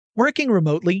Working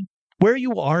remotely, where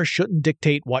you are shouldn't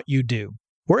dictate what you do.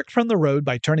 Work from the road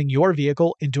by turning your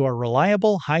vehicle into a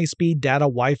reliable high-speed data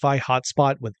Wi-Fi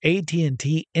hotspot with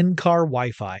AT&T in-car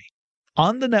Wi-Fi.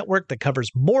 On the network that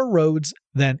covers more roads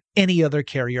than any other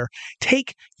carrier,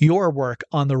 take your work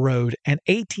on the road and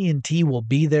AT&T will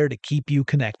be there to keep you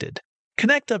connected.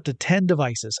 Connect up to 10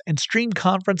 devices and stream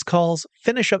conference calls,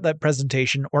 finish up that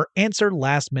presentation, or answer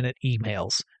last-minute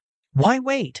emails. Why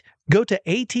wait? Go to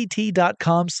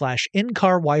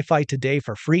att.com/in-car Wi-Fi today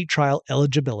for free trial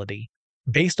eligibility.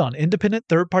 Based on independent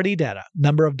third-party data,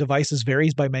 number of devices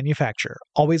varies by manufacturer.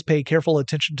 Always pay careful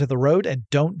attention to the road and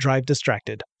don't drive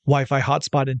distracted. Wi-Fi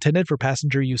hotspot intended for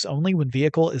passenger use only when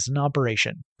vehicle is in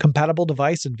operation. Compatible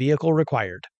device and vehicle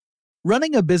required.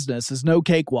 Running a business is no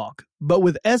cakewalk, but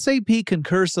with SAP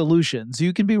Concur Solutions,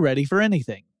 you can be ready for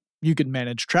anything. You can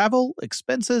manage travel,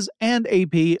 expenses, and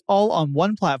AP all on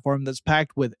one platform that's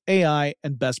packed with AI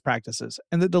and best practices,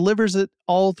 and that delivers it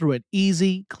all through an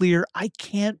easy, clear, I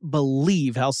can't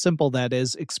believe how simple that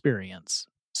is experience.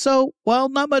 So, while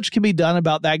not much can be done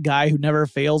about that guy who never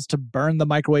fails to burn the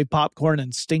microwave popcorn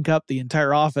and stink up the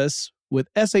entire office, with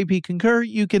SAP Concur,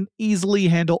 you can easily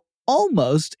handle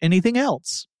almost anything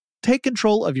else. Take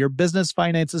control of your business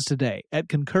finances today at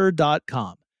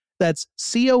concur.com. That's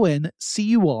CONCUR.com.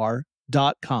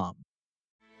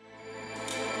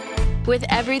 With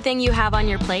everything you have on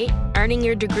your plate, earning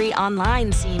your degree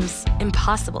online seems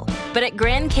impossible. But at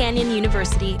Grand Canyon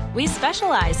University, we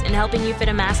specialize in helping you fit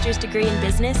a master's degree in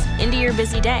business into your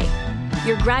busy day.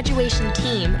 Your graduation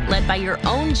team, led by your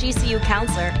own GCU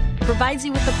counselor, provides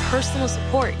you with the personal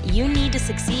support you need to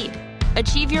succeed.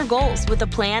 Achieve your goals with a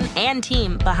plan and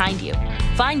team behind you.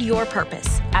 Find your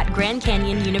purpose at Grand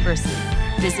Canyon University.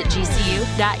 Visit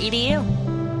gcu.edu.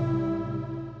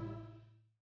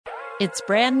 It's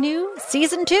brand new,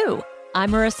 Season 2.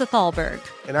 I'm Marissa Thalberg.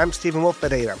 And I'm Stephen Wolf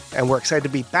Pereira. And we're excited to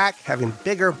be back having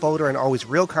bigger, bolder, and always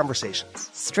real conversations.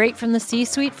 Straight from the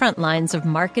C-suite front lines of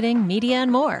marketing, media,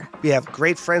 and more. We have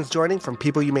great friends joining from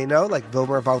people you may know, like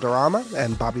Wilmer Valderrama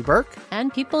and Bobby Burke.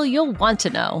 And people you'll want to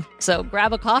know. So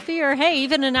grab a coffee or, hey,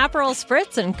 even an Aperol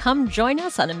Spritz and come join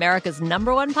us on America's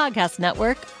 #1 podcast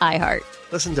network, iHeart.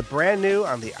 Listen to Brand New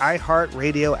on the iHeart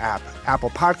Radio app, Apple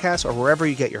Podcasts, or wherever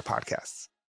you get your podcasts.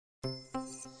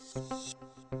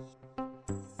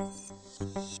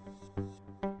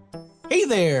 Hey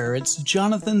there, it's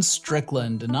Jonathan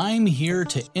Strickland, and I'm here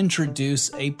to introduce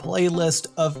a playlist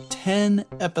of 10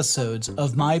 episodes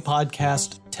of my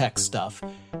podcast, Tech Stuff,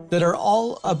 that are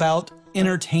all about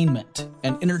entertainment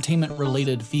and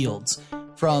entertainment-related fields,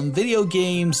 from video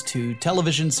games to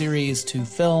television series to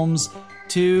films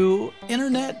to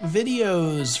internet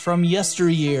videos from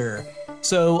yesteryear.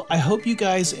 So I hope you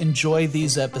guys enjoy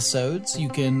these episodes. You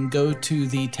can go to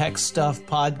the Tech Stuff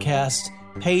podcast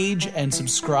page and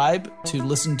subscribe to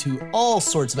listen to all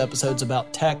sorts of episodes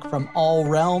about tech from all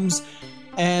realms.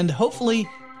 And hopefully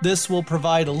this will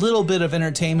provide a little bit of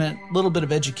entertainment, a little bit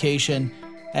of education,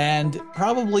 and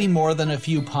probably more than a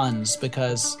few puns,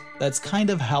 because that's kind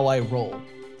of how I roll.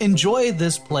 Enjoy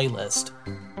this playlist.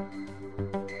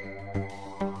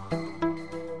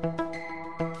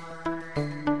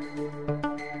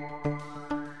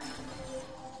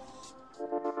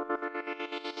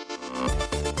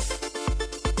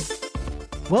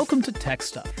 Welcome to Tech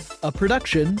Stuff, a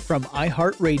production from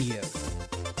iHeartRadio.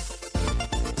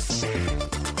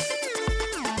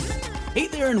 Hey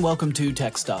there, and welcome to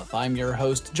Tech Stuff. I'm your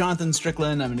host, Jonathan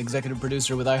Strickland. I'm an executive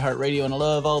producer with iHeartRadio, and I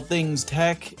love all things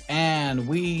tech. And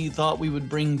we thought we would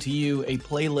bring to you a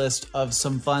playlist of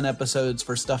some fun episodes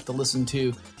for stuff to listen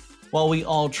to while we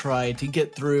all try to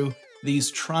get through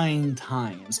these trying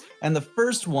times. And the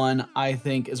first one, I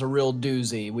think, is a real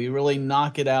doozy. We really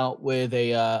knock it out with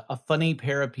a funny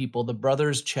pair of people, the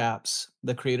Brothers Chaps,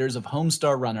 the creators of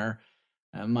Homestar Runner.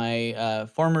 My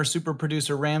former super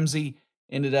producer, Ramsey,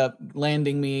 ended up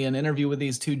landing me an interview with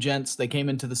these two gents. They came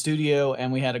into the studio,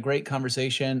 and we had a great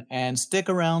conversation. And stick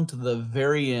around to the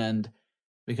very end,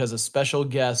 because a special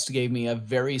guest gave me a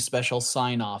very special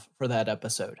sign-off for that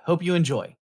episode. Hope you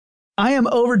enjoy. I am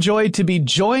overjoyed to be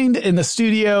joined in the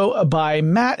studio by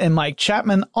Matt and Mike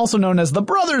Chapman, also known as the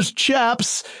Brothers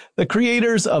Chaps, the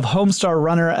creators of Homestar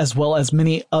Runner, as well as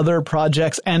many other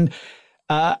projects. And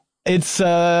it's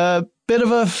a bit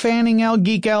of a fanning out,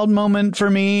 geek out moment for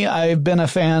me. I've been a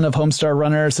fan of Homestar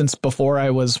Runner since before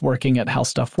I was working at How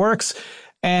Stuff Works.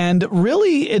 And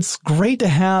really, it's great to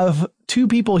have two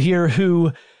people here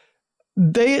who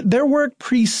their work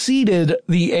preceded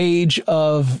the age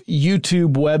of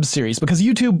YouTube web series, because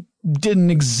YouTube didn't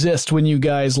exist when you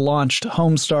guys launched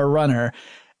Homestar Runner.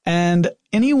 And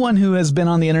anyone who has been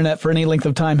on the internet for any length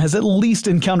of time has at least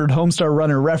encountered Homestar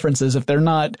Runner references if they're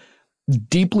not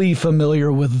deeply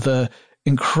familiar with the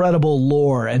incredible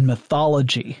lore and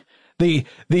mythology. The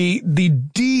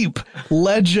deep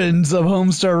legends of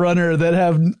Homestar Runner that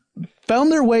have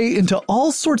found their way into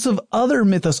all sorts of other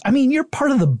mythos. I mean, you're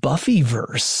part of the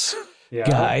Buffyverse. Yeah,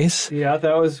 guys. Yeah,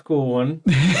 that was a cool one.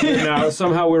 Now,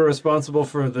 somehow we're responsible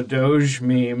for the Doge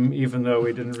meme, even though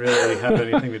we didn't really have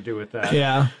anything to do with that.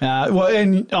 Yeah. Well,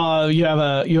 and you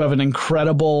have an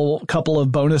incredible couple of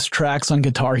bonus tracks on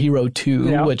Guitar Hero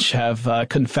 2, which have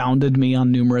confounded me on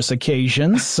numerous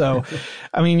occasions. So,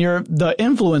 I mean, the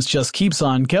influence just keeps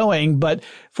on going. But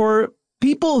for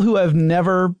people who have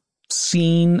never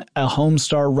seen a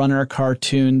Homestar Runner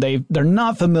cartoon, they're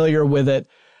not familiar with it.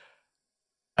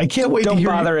 I can't wait to hear.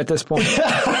 Don't bother at this point.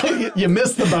 You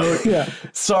missed the boat. Yeah.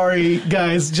 Sorry,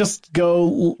 guys. Just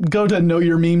go to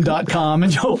knowyourmeme.com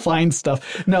and you'll find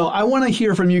stuff. No, I want to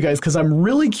hear from you guys because I'm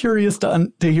really curious to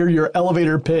hear your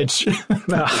elevator pitch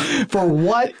for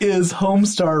what is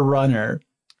Homestar Runner.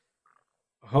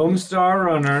 Homestar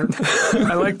Runner.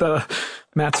 I like the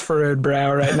Matt's furrowed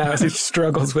brow right now as he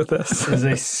struggles with this. Is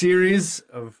a series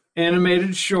of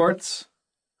animated shorts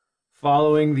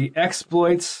following the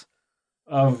exploits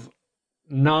of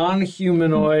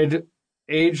non-humanoid,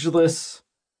 ageless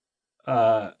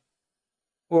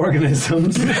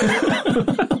organisms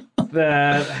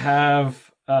that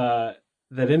have that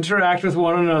interact with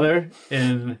one another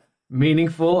in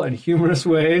meaningful and humorous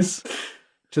ways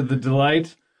to the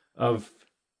delight of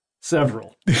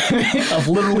several. Of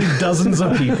literally dozens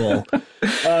of people.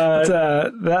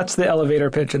 That's the elevator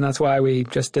pitch, and that's why we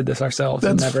just did this ourselves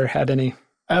and never had any...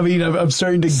 I mean, I'm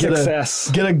starting to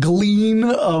get a glean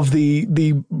of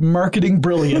the marketing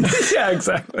brilliance. Yeah,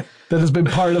 exactly. That has been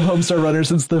part of Homestar Runner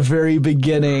since the very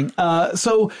beginning.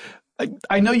 So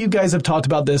I know you guys have talked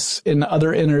about this in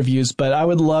other interviews, but I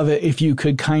would love it if you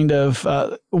could kind of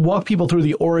walk people through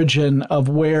the origin of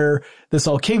where this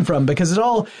all came from, because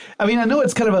I know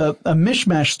it's kind of a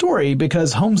mishmash story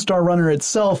because Homestar Runner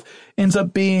itself ends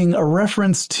up being a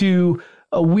reference to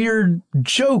a weird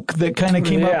joke that kind of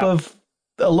came up of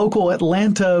a local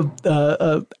Atlanta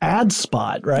ad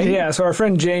spot, right? Yeah, so our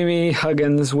friend Jamie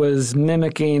Huggins was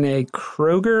mimicking a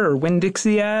Kroger or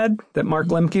Winn-Dixie ad that Mark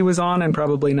Lemke was on in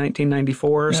probably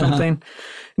 1994 or something.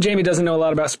 Jamie doesn't know a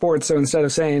lot about sports, so instead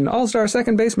of saying all-star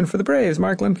second baseman for the Braves,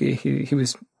 Mark Lemke, he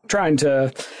was trying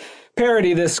to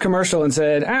parody this commercial and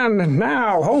said, "And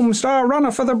now, Homestar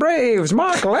Runner for the Braves,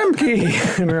 Mark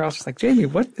Lemke." And we were all just like, Jamie,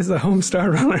 what is the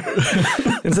Homestar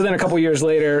Runner? And so then a couple years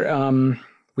later,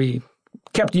 we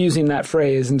kept using that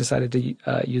phrase and decided to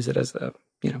use it as the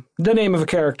name of a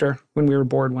character when we were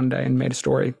bored one day and made a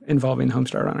story involving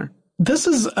Homestar Runner. This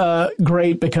is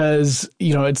great because,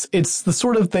 it's the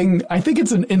sort of thing, I think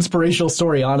it's an inspirational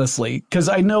story, honestly, because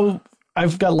I know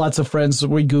I've got lots of friends,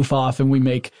 we goof off and we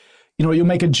make, you'll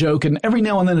make a joke and every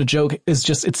now and then a joke is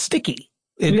just, it's sticky.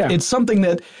 It's something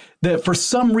that for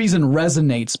some reason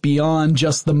resonates beyond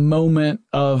just the moment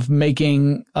of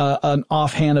making an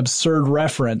offhand absurd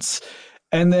reference.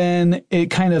 And then it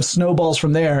kind of snowballs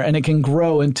from there and it can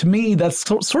grow. And to me, that's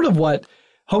sort of what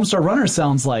Homestar Runner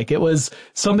sounds like. It was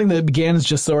something that began as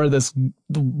just sort of this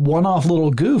one-off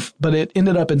little goof, but it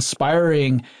ended up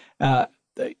inspiring a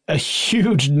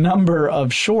huge number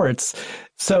of shorts.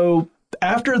 So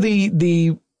after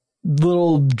the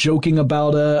little joking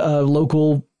about a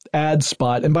local ad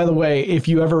spot, and by the way, if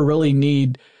you ever really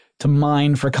need to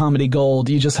mine for comedy gold,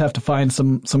 you just have to find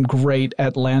some great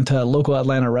local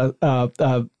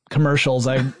Atlanta commercials.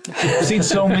 I've seen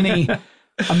so many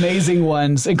amazing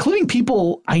ones, including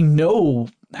people I know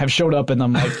have showed up in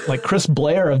them, like Chris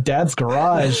Blair of Dad's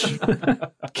Garage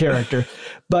character.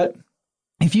 But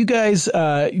if you guys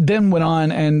then went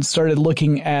on and started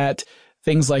looking at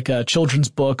things like children's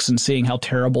books and seeing how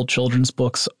terrible children's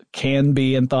books can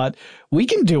be and thought, we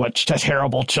can do a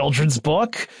terrible children's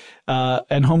book.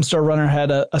 And Homestar Runner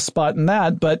had a spot in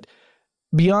that. But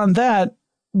beyond that,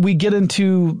 we get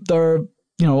into the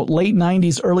late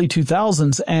 90s, early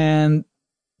 2000s, and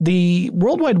the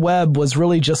World Wide Web was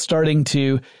really just starting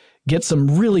to get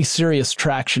some really serious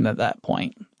traction at that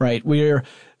point, right? We're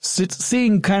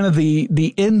seeing kind of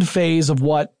the end phase of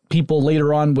what people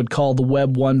later on would call the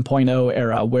Web 1.0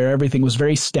 era, where everything was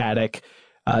very static.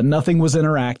 Nothing was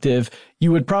interactive.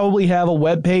 You would probably have a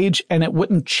web page and it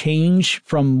wouldn't change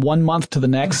from 1 month to the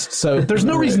next. So there's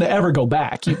no reason to ever go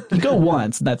back. You go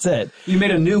once and that's it. You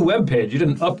made a new web page. You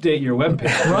didn't update your web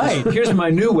page. Right. Here's my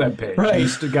new web page. Right.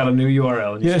 You got a new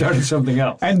URL and you started something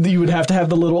else. And you would have to have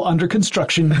the little under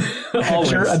construction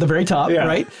picture at the very top,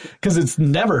 right? Because it's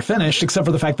never finished except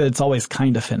for the fact that it's always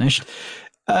kind of finished.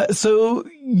 So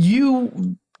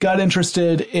you got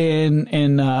interested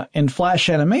in Flash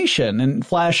animation and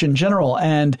Flash in general,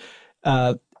 and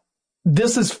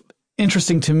this is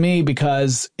interesting to me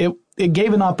because it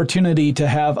gave an opportunity to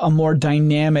have a more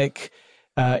dynamic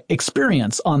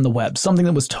experience on the web, something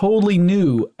that was totally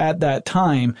new at that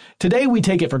time. Today, we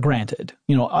take it for granted.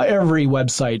 Every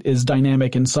website is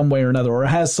dynamic in some way or another, or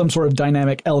has some sort of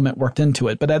dynamic element worked into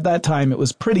it. But at that time, it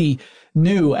was pretty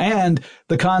new. And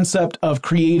the concept of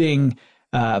creating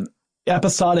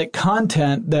episodic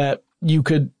content that you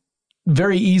could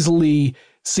very easily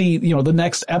see, the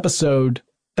next episode,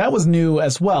 that was new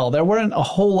as well. There weren't a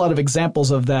whole lot of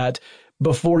examples of that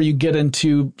before you get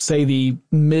into, say, the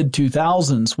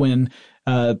mid-2000s when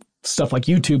stuff like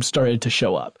YouTube started to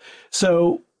show up.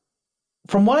 So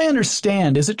from what I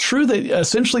understand, is it true that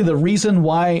essentially the reason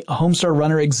why Homestar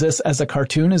Runner exists as a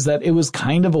cartoon is that it was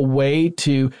kind of a way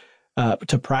to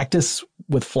practice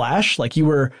with Flash? Like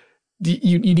you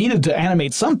needed to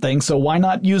animate something, so why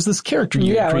not use this character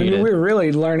you created? We were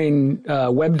really learning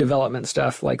web development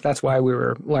stuff. Like that's why we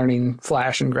were learning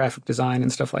Flash and graphic design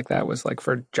and stuff like that, was like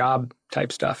for job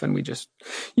type stuff. And we just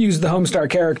used the Homestar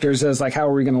characters as like, how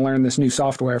are we going to learn this new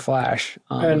software, Flash?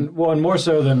 And more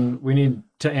so than we need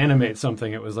to animate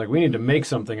something, it was like we need to make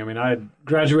something. I mean, I had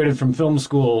graduated from film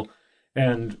school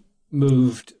and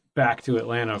moved back to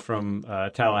Atlanta from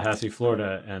Tallahassee,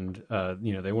 Florida, and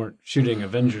they weren't shooting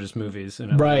Avengers movies in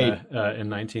Atlanta in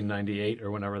 1998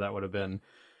 or whenever that would have been.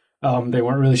 They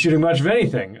weren't really shooting much of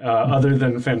anything other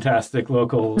than fantastic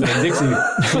local Dixie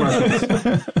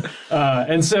commercials.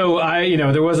 And so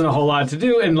there wasn't a whole lot to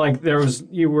do, and like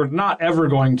you were not ever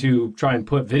going to try and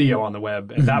put video on the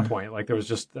web at that point. Like there was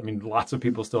just, lots of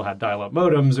people still had dial-up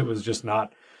modems. It was just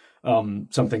not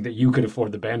something that you could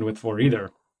afford the bandwidth for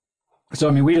either. So,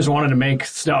 we just wanted to make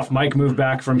stuff. Mike moved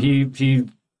back he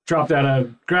dropped out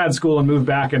of grad school and moved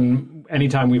back. And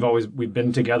anytime we've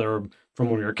been together from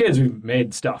when we were kids, we've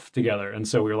made stuff together. And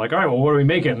so we were like, all right, well, what are we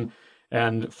making?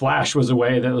 And Flash was a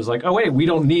way that was like, oh, wait, we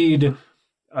don't need,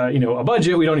 a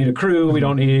budget. We don't need a crew. We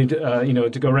don't need,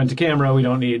 to go rent a camera. We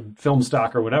don't need film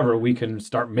stock or whatever. We can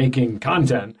start making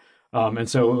content. And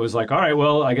so it was like, all right,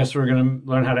 well, I guess we're going to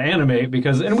learn how to animate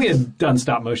and we had done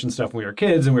stop motion stuff when we were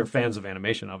kids and we were fans of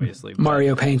animation, obviously.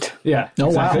 Mario Paint. Yeah. Oh,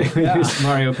 exactly. wow. Yeah. We used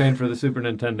Mario Paint for the Super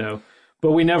Nintendo,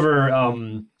 but we never,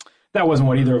 that wasn't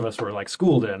what either of us were like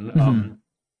schooled in.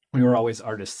 We were always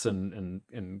artists and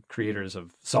creators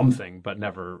of something, but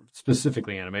never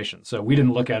specifically animation. So we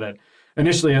didn't look at it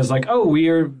initially as like, oh,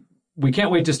 we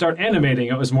can't wait to start animating.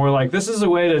 It was more like, this is a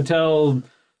way to tell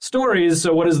stories,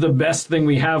 so what is the best thing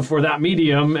we have for that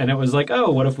medium? And it was like, oh,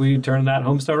 what if we turn that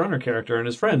Homestar Runner character and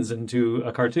his friends into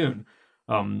a cartoon?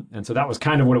 And so that was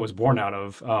kind of what it was born out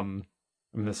of.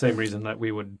 The same reason that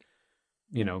we would,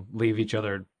 leave each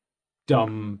other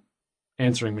dumb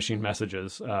answering machine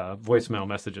messages, voicemail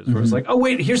messages, where it's like, oh,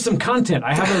 wait, here's some content.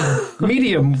 I have a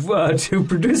medium to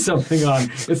produce something on.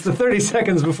 It's the 30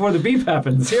 seconds before the beep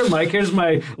happens. Here, Mike, here's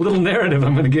my little narrative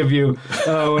I'm going to give you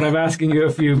when I'm asking you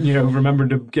if you remember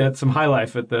to get some High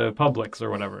Life at the Publix or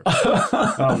whatever.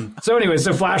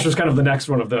 So Flash was kind of the next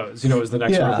one of those. It was the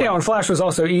next one. Yeah, and Flash was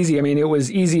also easy. It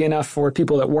was easy enough for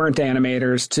people that weren't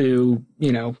animators to,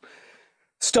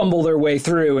 stumble their way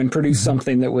through and produce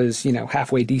something that was,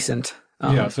 halfway decent.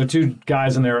 So two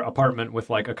guys in their apartment with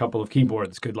like a couple of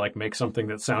keyboards could like make something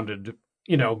that sounded,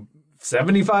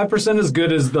 75% as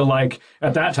good as the like,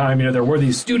 at that time, there were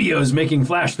these studios making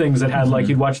Flash things that had like,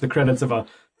 you'd watch the credits of a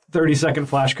 30-second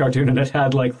Flash cartoon and it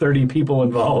had like 30 people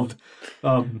involved,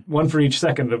 one for each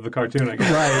second of the cartoon, I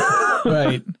guess.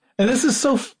 Right. And this is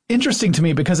so interesting to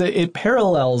me because it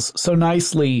parallels so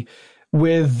nicely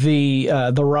with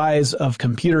the rise of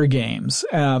computer games.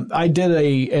 I did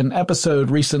an episode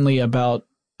recently about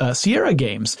Sierra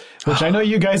games, which I know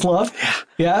you guys love.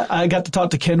 Yeah, I got to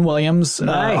talk to Ken Williams.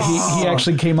 Nice. He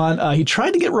actually came on. He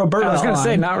tried to get Roberta on. I was going to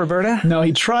say, not Roberta? No,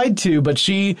 he tried to, but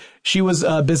she was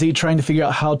busy trying to figure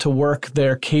out how to work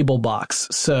their cable box.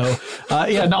 So,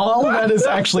 all of that is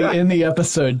actually in the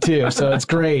episode too. So it's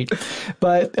great.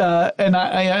 But, and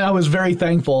I was very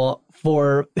thankful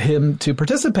for him to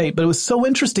participate, but it was so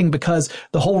interesting because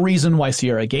the whole reason why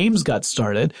Sierra Games got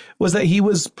started was that he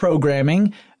was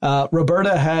programming.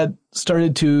 Roberta had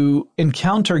started to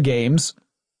encounter games,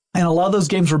 and a lot of those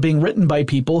games were being written by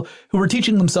people who were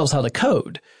teaching themselves how to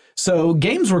code. So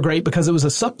games were great because it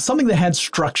was something that had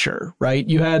structure, right?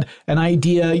 You had an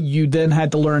idea, you then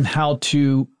had to learn how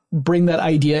to bring that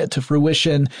idea to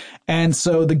fruition. And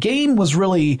so the game was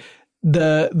really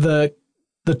the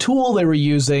tool they were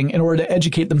using in order to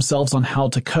educate themselves on how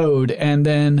to code. And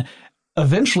then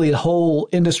eventually the whole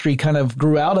industry kind of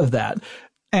grew out of that.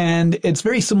 And it's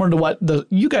very similar to what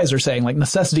you guys are saying, like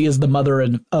necessity is the mother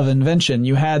of invention.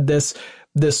 You had this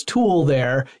tool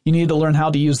there. You needed to learn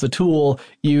how to use the tool.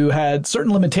 You had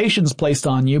certain limitations placed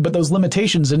on you, but those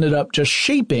limitations ended up just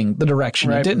shaping the direction.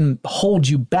 Right. It didn't hold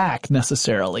you back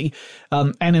necessarily.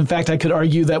 And in fact, I could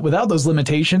argue that without those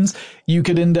limitations, you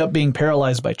could end up being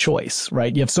paralyzed by choice,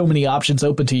 right? You have so many options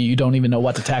open to you, you don't even know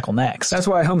what to tackle next. That's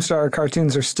why Homestar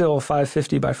cartoons are still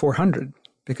 550 by 400.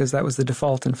 Because that was the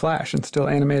default in Flash and still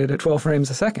animated at 12 frames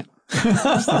a second.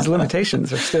 These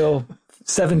limitations are still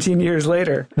 17 years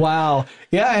later. Wow.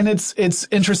 Yeah, and it's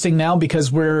interesting now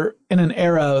because we're in an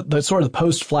era, the sort of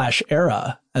post-Flash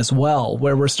era as well,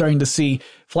 where we're starting to see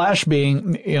Flash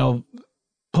being,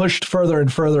 pushed further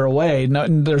and further away. No,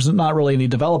 there's not really any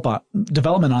development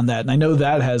on that. And I know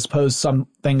that has posed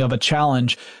something of a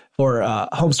challenge for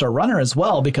Homestar Runner as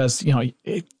well, because,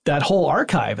 that whole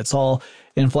archive, it's all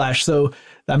in Flash. So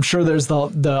I'm sure there's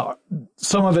the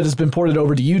some of it has been ported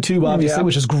over to YouTube, obviously,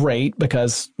 which is great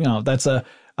because, that's a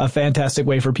fantastic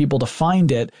way for people to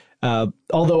find it.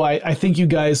 Although I think you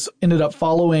guys ended up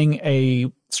following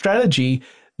a strategy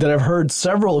that I've heard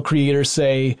several creators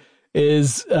say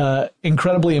is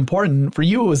incredibly important. For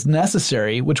you, it was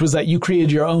necessary, which was that you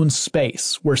created your own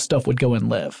space where stuff would go and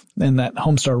live in that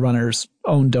Homestar Runner's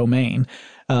own domain.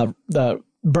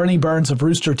 Bernie Burns of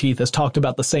Rooster Teeth has talked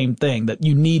about the same thing, that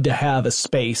you need to have a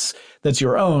space that's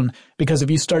your own, because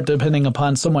if you start depending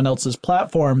upon someone else's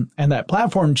platform and that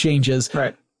platform changes,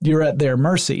 right, you're at their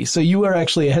mercy. So you were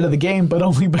actually ahead of the game, but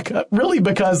only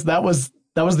because that was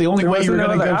the only way you were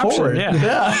going to go forward.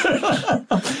 Yeah.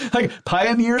 Like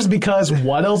pioneers, because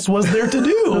what else was there to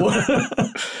do?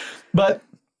 But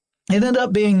it ended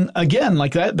up being, again,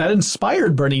 like that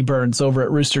inspired Bernie Burns over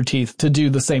at Rooster Teeth to do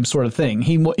the same sort of thing.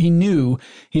 He knew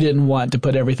he didn't want to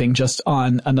put everything just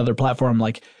on another platform.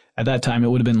 Like at that time, it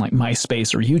would have been like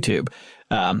MySpace or YouTube.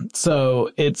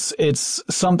 So it's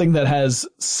something that has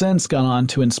since gone on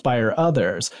to inspire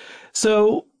others.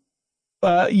 So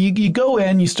you go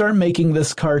in, you start making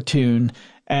this cartoon,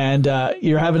 and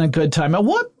you're having a good time. At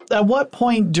what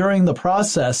point during the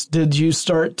process did you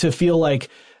start to feel like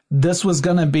this was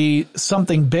going to be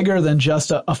something bigger than just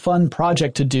a fun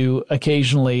project to do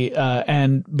occasionally,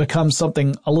 and become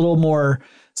something a little more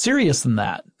serious than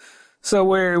that? So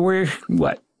we're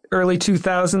what, early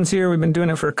 2000s here? We've been doing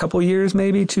it for a couple years,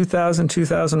 maybe 2000,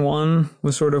 2001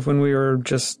 was sort of when we were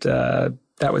just,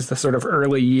 that was the sort of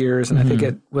early years. And I think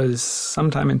it was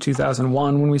sometime in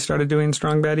 2001 when we started doing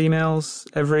Strong Bad Emails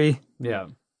every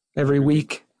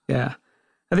week. Yeah.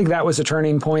 I think that was a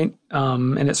turning point,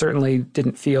 and it certainly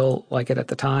didn't feel like it at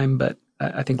the time. But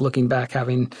I think looking back,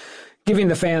 giving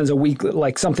the fans a week,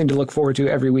 like something to look forward to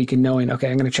every week, and knowing, okay,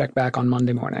 I'm going to check back on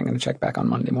Monday morning.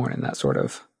 That sort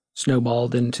of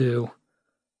snowballed into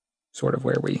sort of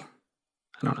where I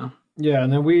don't know. Yeah,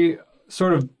 and then we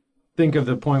sort of think of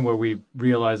the point where we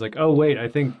realize, like, oh wait, I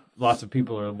think lots of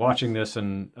people are watching this,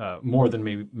 and more than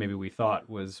maybe we thought,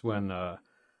 was when.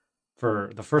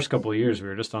 For the first couple of years, we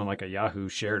were just on like a Yahoo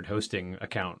shared hosting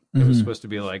account. It was supposed to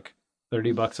be like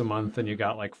 $30 a month, and you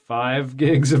got like 5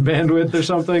 gigs of bandwidth or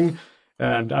something.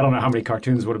 And I don't know how many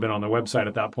cartoons would have been on the website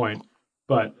at that point,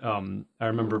 but I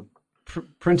remember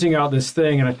printing out this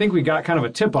thing, and I think we got kind of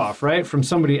a tip off, right, from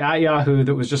somebody at Yahoo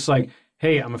that was just like,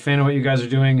 hey, I'm a fan of what you guys are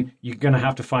doing. You're going to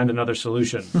have to find another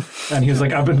solution. And he was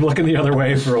like, I've been looking the other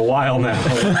way for a while now.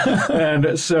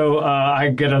 And so I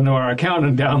get into our account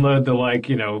and download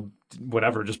the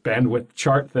whatever, just bandwidth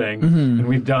chart thing. And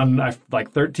we've done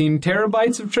like 13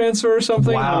 terabytes of transfer or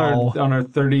something on our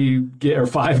 30 gig or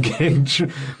 5 gig,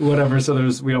 whatever. So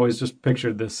we always just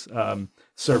pictured this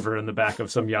server in the back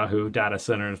of some Yahoo data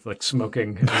center, like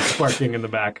smoking and sparking in the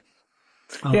back.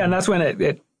 Yeah, and that's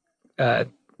when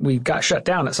we got shut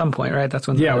down at some point, right? That's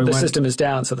when the system is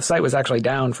down. So the site was actually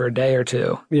down for a day or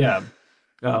two. Yeah.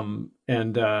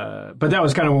 But that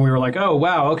was kind of when we were like, oh,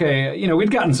 wow, okay.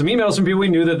 We'd gotten some emails from people. We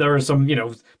knew that there were some,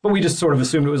 but we just sort of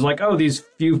assumed it was like, oh, these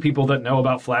few people that know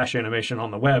about Flash animation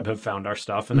on the web have found our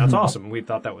stuff. And that's awesome. We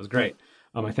thought that was great.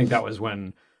 I think that was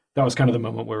kind of the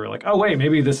moment where we were like, oh, wait,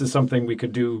 maybe this is something we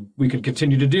could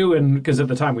continue to do. And because at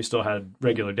the time we still had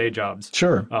regular day jobs.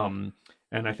 Sure.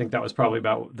 And I think that was probably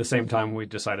about the same time we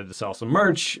decided to sell some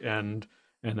merch. And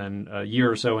then a year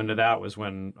or so into that was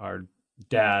when our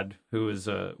dad, who was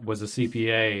a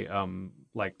CPA,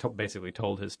 basically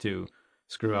told his 2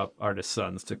 screw-up artist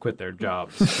sons to quit their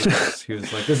jobs. He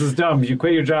was like, this is dumb. You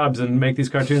quit your jobs and make these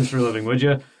cartoons for a living, would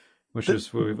you? Which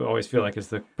is what we always feel like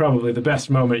is probably the best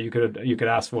moment you could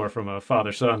ask for from a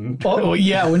father-son. Oh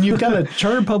yeah, when you've got a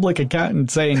chartered public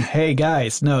accountant saying, hey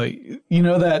guys, no,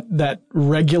 that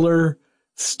regular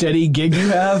steady gig you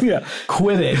have? Yeah.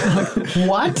 Quit it.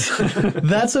 What?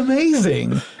 That's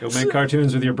amazing. Go make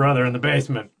cartoons with your brother in the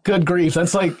basement. Good grief.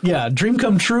 That's like, yeah, dream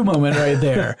come true moment right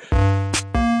there.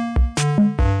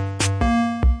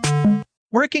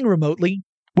 Working remotely,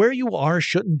 where you are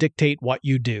shouldn't dictate what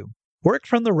you do. Work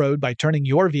from the road by turning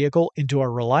your vehicle into a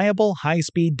reliable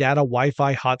high-speed data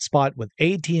Wi-Fi hotspot with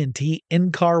AT&T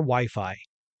in-car Wi-Fi.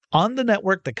 On the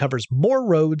network that covers more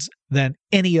roads than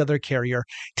any other carrier,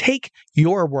 take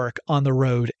your work on the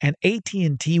road and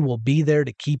AT&T will be there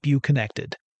to keep you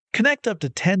connected. Connect up to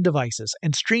 10 devices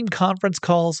and stream conference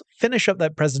calls, finish up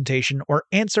that presentation, or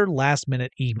answer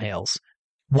last-minute emails.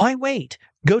 Why wait?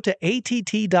 Go to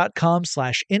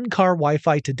att.com/in-car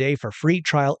Wi-Fi today for free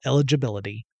trial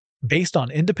eligibility. Based on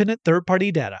independent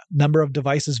third-party data, number of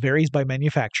devices varies by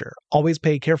manufacturer. Always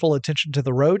pay careful attention to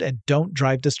the road and don't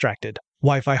drive distracted.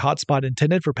 Wi-Fi hotspot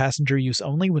intended for passenger use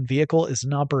only when vehicle is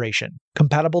in operation.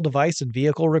 Compatible device and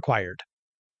vehicle required.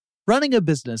 Running a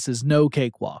business is no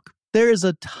cakewalk. There is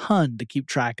a ton to keep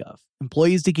track of.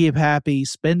 Employees to keep happy,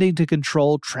 spending to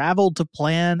control, travel to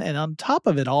plan, and on top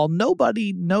of it all,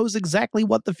 nobody knows exactly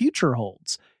what the future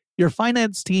holds. Your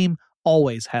finance team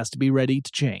always has to be ready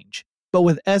to change. But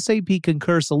with SAP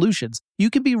Concur Solutions, you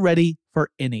can be ready for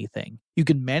anything. You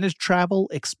can manage travel,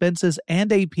 expenses,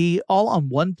 and AP all on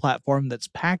one platform that's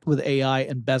packed with AI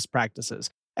and best practices,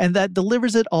 and that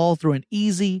delivers it all through an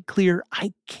easy, clear,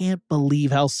 I can't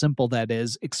believe how simple that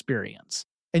is experience.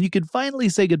 And you can finally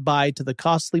say goodbye to the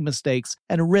costly mistakes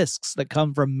and risks that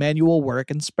come from manual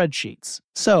work and spreadsheets.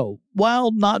 So,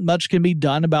 while not much can be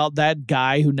done about that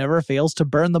guy who never fails to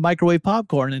burn the microwave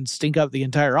popcorn and stink up the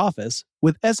entire office,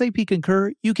 with SAP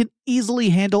Concur, you can easily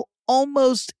handle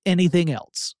almost anything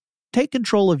else. Take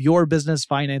control of your business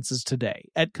finances today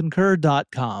at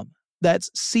concur.com. That's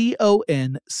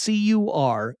CONCUR.com.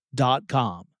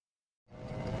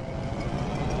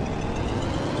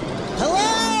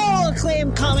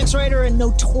 Acclaimed comics writer and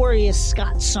notorious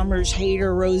Scott Summers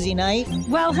hater, Rosie Knight.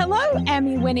 Well, hello,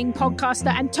 Emmy-winning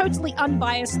podcaster and totally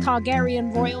unbiased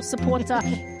Targaryen royal supporter,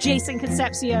 Jason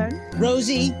Concepcion.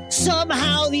 Rosie,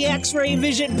 somehow the X-Ray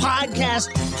Vision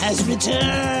podcast has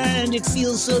returned. It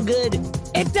feels so good.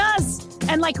 It does.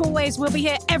 And like always, we'll be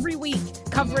here every week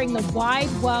covering the wide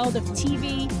world of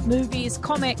TV, movies,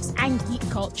 comics, and geek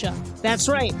culture. That's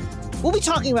right. We'll be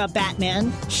talking about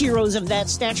Batman, heroes of that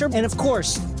stature, and of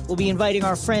course, we'll be inviting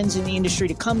our friends in the industry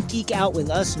to come geek out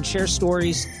with us and share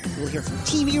stories. We'll hear from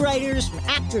TV writers, from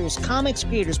actors, comics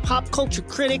creators, pop culture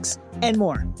critics, and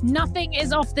more. Nothing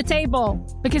is off the table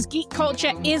because geek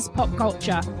culture is pop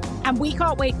culture, and we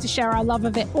can't wait to share our love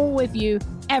of it all with you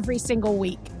every single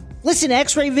week. Listen to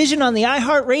X-Ray Vision on the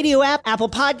iHeartRadio app, Apple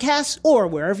Podcasts, or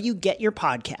wherever you get your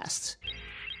podcasts.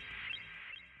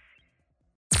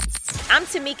 I'm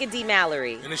Tamika D.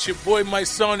 Mallory. And it's your boy, my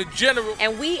son, the General.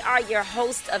 And we are your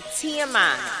hosts of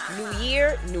TMI. New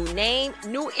year, new name,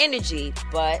 new energy,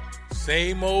 but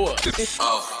same old us.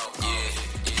 Oh,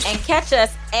 yeah. And catch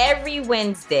us every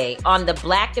Wednesday on the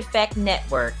Black Effect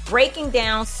Network, breaking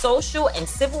down social and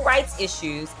civil rights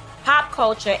issues, pop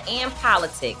culture, and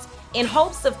politics in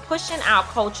hopes of pushing our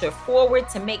culture forward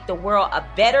to make the world a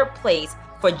better place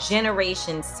for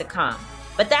generations to come.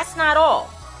 But that's not all.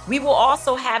 We will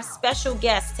also have special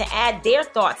guests to add their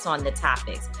thoughts on the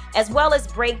topics, as well as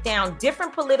break down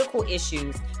different political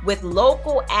issues with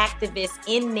local activists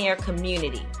in their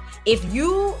community. If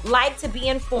you like to be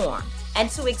informed and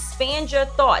to expand your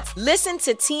thoughts, listen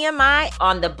to TMI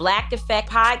on the Black Effect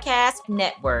Podcast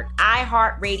Network,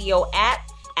 iHeartRadio app,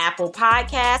 Apple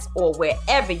Podcasts, or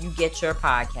wherever you get your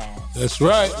podcasts. That's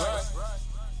right.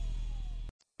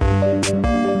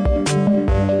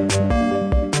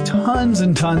 Tons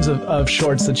and tons of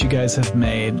shorts that you guys have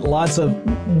made. Lots of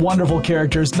wonderful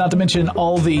characters, not to mention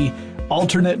all the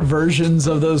alternate versions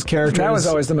of those characters. That was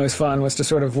always the most fun, was to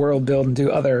sort of world build and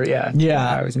do other,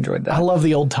 I always enjoyed that. I love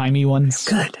the old-timey ones.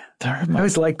 Good. I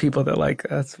always like people that like,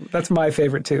 that's my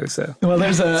favorite too, so. Well,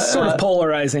 there's a sort of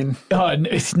polarizing.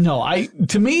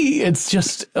 To me, it's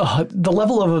just the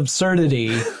level of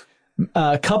absurdity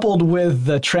coupled with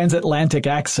the transatlantic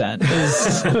accent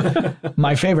is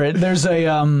my favorite. There's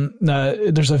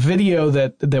a video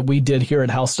that we did here at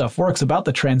How Stuff Works about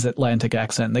the transatlantic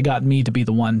accent. They got me to be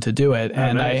the one to do it,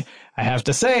 and nice. I have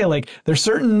to say, like, there's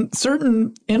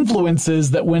certain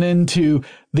influences that went into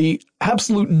the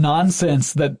absolute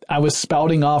nonsense that I was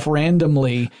spouting off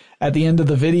randomly at the end of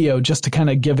the video just to kind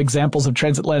of give examples of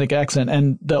transatlantic accent,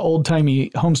 and the old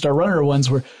timey Homestar Runner ones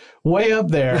way up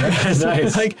there.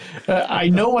 Nice. Like, I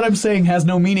know what I'm saying has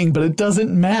no meaning, but it doesn't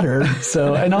matter.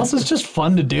 So, and also it's just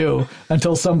fun to do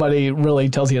until somebody really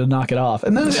tells you to knock it off.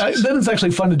 And then it's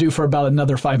actually fun to do for about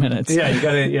another 5 minutes. Yeah, you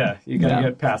gotta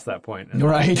get past that point.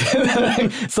 Right.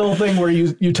 It's the whole thing where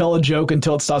you tell a joke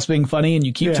until it stops being funny and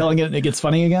you keep telling it and it gets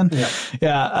funny again.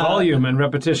 Yeah. Volume and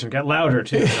repetition. Get louder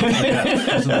too.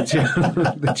 Those are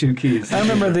the two keys. I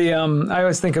remember I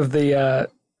always think of the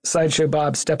Sideshow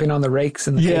Bob stepping on the rakes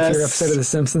in the Cape Fear episode of The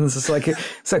Simpsons. It's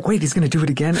like, wait, he's going to do it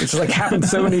again? It's like happened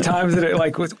so many times that it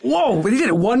like was, whoa, but he did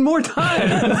it one more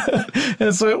time.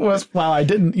 And so it was, wow, I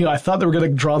thought they were going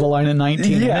to draw the line at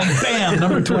 19. Yeah. And then, bam,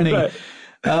 number 20. Right.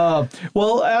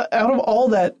 Well, out of all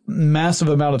that massive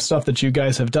amount of stuff that you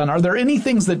guys have done, are there any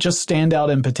things that just stand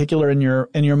out in particular in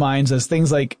your minds as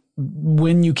things like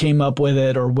when you came up with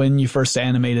it or when you first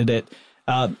animated it?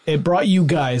 It brought you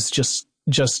guys just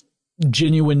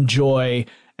genuine joy,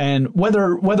 and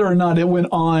whether or not it went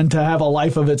on to have a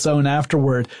life of its own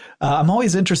afterward. I'm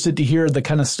always interested to hear the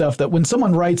kind of stuff that when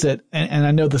someone writes it, and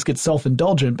I know this gets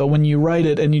self-indulgent, but when you write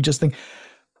it and you just think,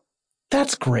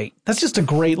 that's great. That's just a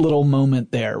great little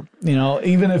moment there.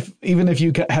 Even if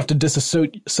you have to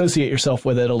disassociate yourself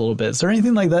with it a little bit. Is there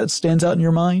anything like that stands out in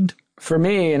your mind? For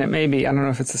me, and it may be, I don't know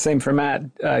if it's the same for Matt,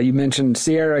 you mentioned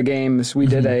Sierra Games. We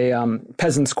did a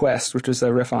Peasant's Quest, which was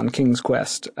a riff on King's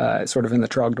Quest, sort of in the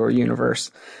Trogdor universe.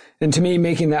 And to me,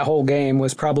 making that whole game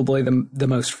was probably the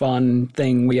most fun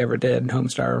thing we ever did,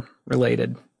 Homestar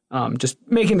related. Just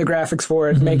making the graphics for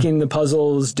it, making the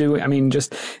puzzles, being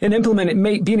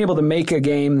able to make a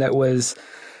game that was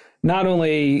not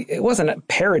only, it wasn't a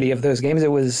parody of those games, it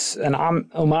was an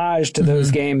homage to those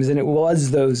games, and it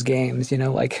was those games,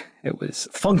 like it was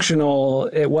functional.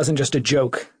 It wasn't just a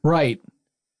joke. Right.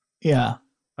 Yeah.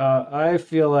 I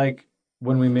feel like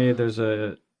when we made, there's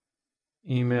a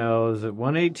email, is it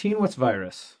 118? What's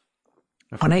virus?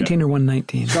 118 or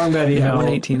 119? Strong Bad email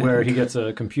 118, where he gets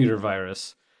a computer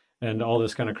virus. And all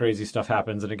this kind of crazy stuff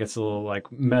happens, and it gets a little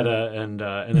like meta, and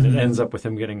then it ends up with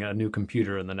him getting a new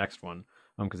computer in the next one,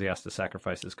 because he has to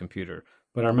sacrifice his computer.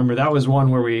 But I remember that was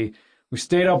one where we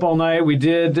stayed up all night. We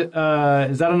did. Is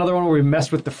that another one where we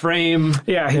messed with the frame?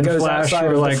 Yeah, he in goes Flash.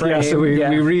 outside of the frame. Yeah, so we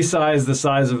resized the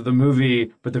size of the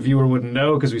movie, but the viewer wouldn't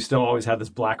know because we still always had this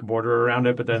black border around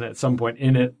it. But then at some point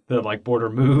in it, the like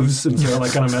border moves, and so it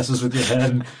like kind of messes with your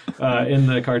head in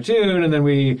the cartoon. And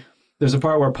then there's a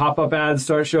part where pop-up ads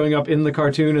start showing up in the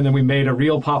cartoon, and then we made a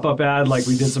real pop-up ad. Like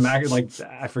we did some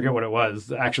I forget what it was.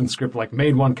 The action script like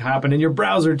made one happen in your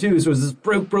browser too. So it was this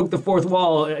broke the fourth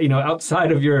wall,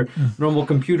 outside of your normal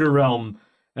computer realm.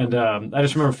 And I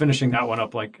just remember finishing that one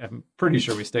up. Like I'm pretty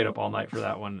sure we stayed up all night for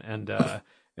that one. And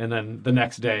then the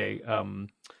next day,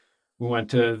 we went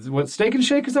to Steak and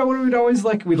Shake. Is that what we'd always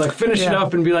like? We'd like finish it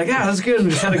up and be like, yeah, that's good. And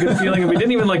we just had a good feeling. And we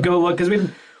didn't even like go look because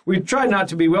we tried not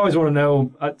to be. We always want to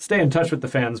know, stay in touch with the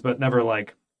fans, but never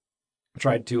like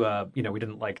tried to. We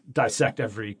didn't like dissect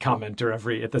every comment or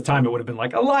at the time it would have been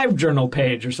like a live journal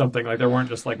page or something. Like there weren't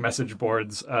just like message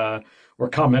boards or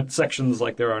comment sections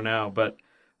like there are now. But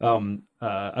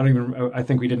I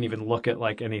think we didn't even look at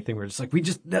like anything. We're just like,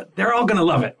 they're all gonna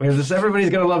love it.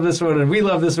 Everybody's gonna love this one, and we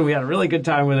love this one. We had a really good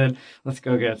time with it. Let's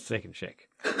go get Steak and Shake.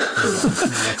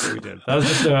 That's what we did. That was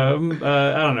just I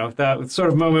don't know, that sort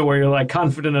of moment where you're like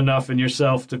confident enough in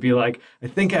yourself to be like, I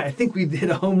think we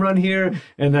hit a home run here,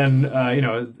 and then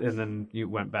and then you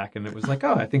went back and it was like,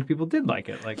 oh, I think people did like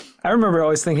it. Like I remember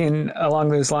always thinking along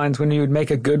those lines when you would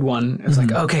make a good one, it was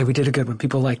like, okay, we did a good one,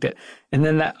 people liked it, and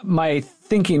then my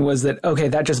thinking was that, okay,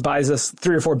 that just buys us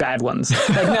 3 or 4 bad ones.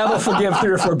 Like now they'll forgive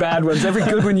 3 or 4 bad ones. Every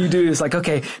good one you do is like,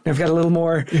 okay, now I've got a little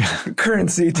more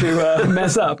currency to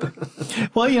mess up.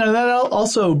 Well, that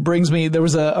also brings me, there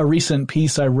was a recent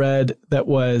piece I read that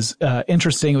was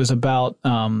interesting. It was about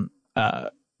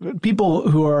people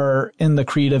who are in the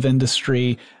creative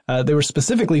industry. They were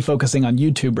specifically focusing on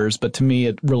YouTubers, but to me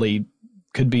it really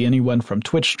could be anyone from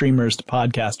Twitch streamers to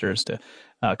podcasters to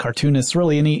cartoonists,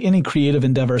 really any creative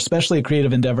endeavor, especially a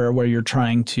creative endeavor where you're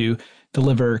trying to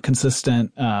deliver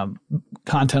consistent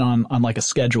content on like a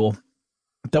schedule.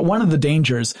 That one of the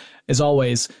dangers is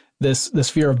always this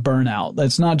fear of burnout.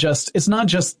 It's not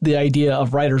just the idea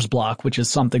of writer's block, which is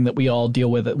something that we all deal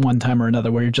with at one time or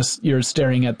another, where you're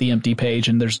staring at the empty page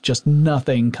and there's just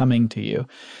nothing coming to you.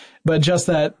 But just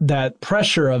that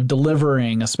pressure of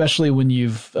delivering, especially when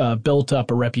you've built up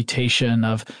a reputation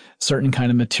of certain kind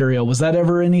of material. Was that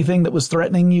ever anything that was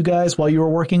threatening you guys while you were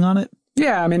working on it?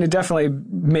 Yeah, I mean, it definitely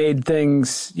made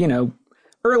things,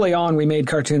 early on we made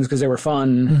cartoons because they were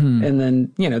fun. Mm-hmm. And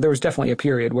then, there was definitely a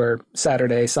period where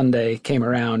Saturday, Sunday came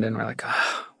around and we're like,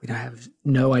 we don't have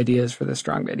no ideas for the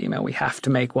Strong Bad email. We have to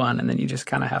make one. And then you just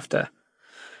kind of have to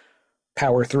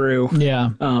power through.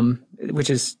 Yeah.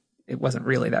 It wasn't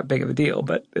really that big of a deal,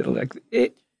 but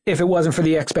if it wasn't for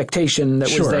the expectation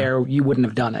that was there, you wouldn't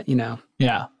have done it,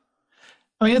 Yeah.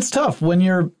 I mean, it's tough when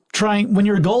your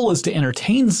goal is to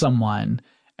entertain someone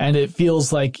and it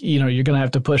feels like, you're going to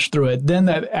have to push through it. Then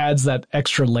that adds that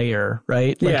extra layer,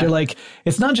 right? Like you're like,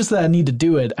 it's not just that I need to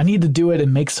do it. I need to do it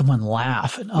and make someone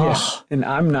laugh. And, and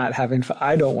I'm not having fun.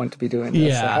 I don't want to be doing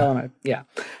this. Yeah.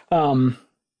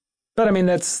 But I mean,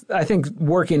 I think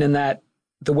working in that,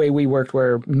 the way we worked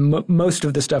where most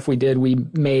of the stuff we did, we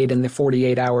made in the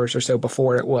 48 hours or so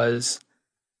before it was,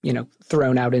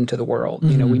 thrown out into the world.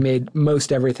 Mm-hmm. We made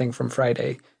most everything from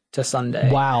Friday to Sunday.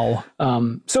 Wow.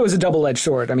 So it was a double-edged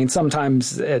sword. I mean,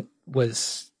 sometimes it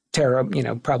was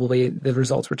terrible, probably the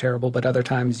results were terrible, but other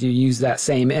times you use that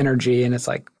same energy and it's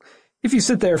like, if you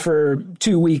sit there for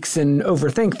 2 weeks and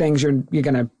overthink things, you're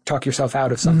going to talk yourself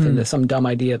out of something, that some dumb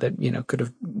idea that, could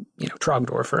have,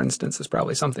 Trogdor, for instance, is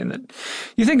probably something that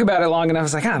you think about it long enough.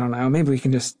 It's like, I don't know, maybe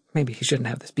he shouldn't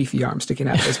have this beefy arm sticking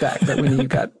out of his back. But when you've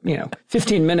got,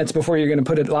 15 minutes before you're going to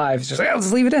put it live, it's just like,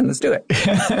 let's leave it in. Let's do it.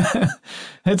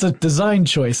 It's a design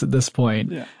choice at this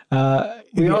point. Yeah.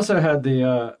 We also had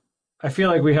I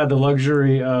feel like we had the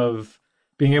luxury of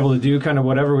being able to do kind of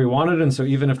whatever we wanted. And so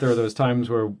even if there were those times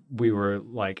where we were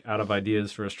like out of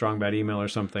ideas for a Strong Bad email or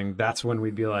something, that's when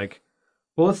we'd be like,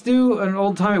 well, let's do an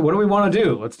old timey. What do we want to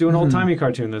do? Let's do an old timey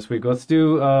cartoon this week. Let's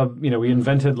do, we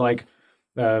invented like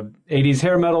 80s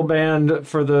hair metal band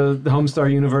for the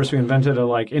Homestar universe. We invented a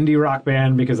like indie rock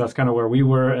band because that's kind of where we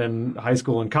were in high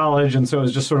school and college. And so it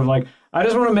was just sort of like, I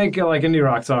just want to make a like indie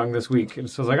rock song this week. And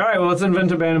so I was like, all right, well, let's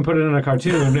invent a band and put it in a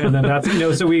cartoon. And then that's,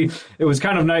 so it was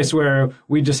kind of nice where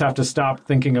we just have to stop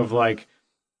thinking of like,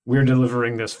 we're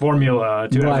delivering this formula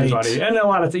to everybody. And a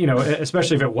lot of,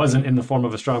 especially if it wasn't in the form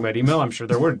of a Strong Bad email, I'm sure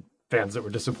there were fans that were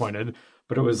disappointed,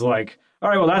 but it was like, all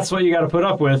right, well, that's what you got to put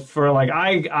up with for like,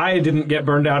 I didn't get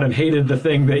burned out and hated the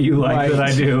thing that you like that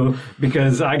I do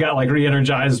because I got like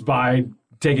re-energized by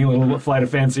taking a little flight of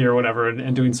fancy or whatever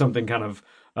and doing something kind of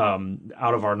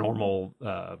out of our normal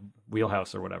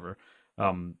wheelhouse or whatever.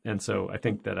 And so I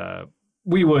think that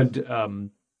we would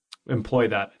employ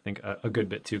that, I think, a good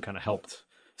bit too, kind of helped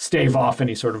stave off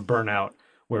any sort of burnout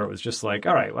where it was just like,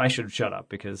 all right, well, I should shut up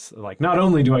because like not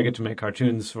only do I get to make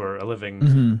cartoons for a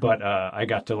living, but I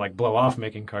got to like blow off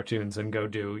making cartoons and go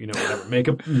do, whatever, make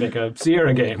a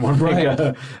Sierra game or make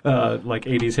a like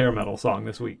 80s hair metal song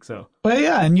this week. So, well,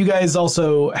 yeah. And you guys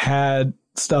also had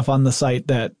stuff on the site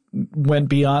that went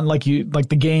beyond like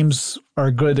the games are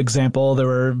a good example. There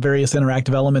were various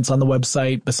interactive elements on the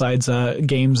website besides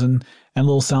games and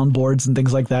little soundboards and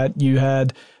things like that. You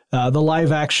had the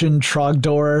live action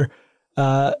Trogdor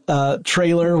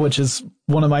trailer, which is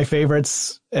one of my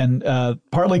favorites, and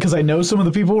partly because I know some of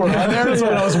the people who were on there. So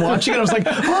when I was watching it, I was like,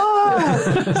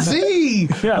 Z!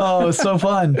 Yeah. Oh, it's so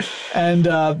fun. And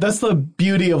that's the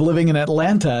beauty of living in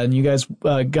Atlanta, and you guys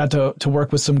got to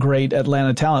work with some great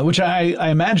Atlanta talent, which I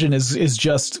imagine is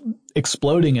just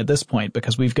exploding at this point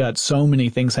because we've got so many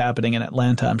things happening in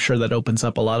Atlanta. I'm sure that opens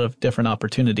up a lot of different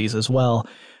opportunities as well,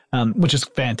 which is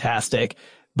fantastic.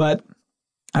 But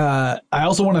I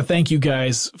also want to thank you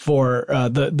guys for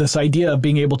this idea of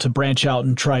being able to branch out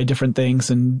and try different things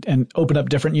and open up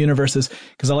different universes.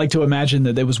 Because I like to imagine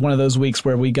that it was one of those weeks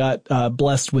where we got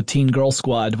blessed with Teen Girl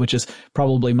Squad, which is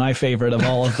probably my favorite of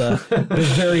all of the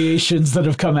variations that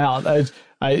have come out.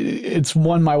 It's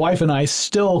one my wife and I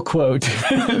still quote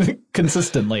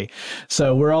consistently.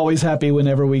 So we're always happy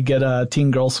whenever we get a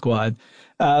Teen Girl Squad.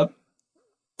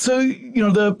 So,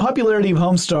 the popularity of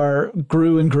Homestar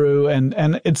grew and grew,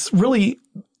 and it's really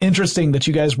interesting that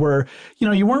you guys were,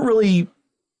 you weren't really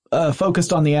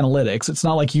focused on the analytics. It's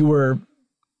not like you were,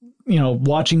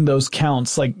 watching those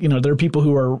counts. Like, there are people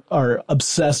who are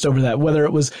obsessed over that, whether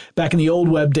it was back in the old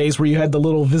web days where you had the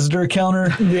little visitor counter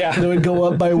that would go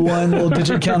up by one little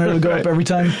digit counter that would go up every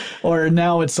time, or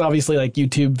now it's obviously like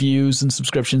YouTube views and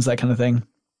subscriptions, that kind of thing.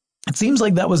 It seems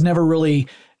like that was never really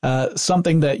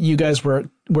something that you guys were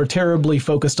terribly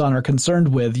focused on or concerned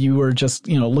with. You were just,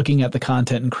 looking at the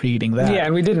content and creating that. Yeah,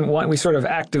 and we sort of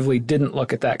actively didn't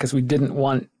look at that because we didn't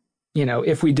want,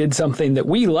 if we did something that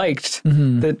we liked,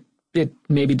 that it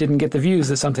maybe didn't get the views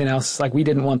that something else, like we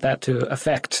didn't want that to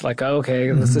affect, like, oh,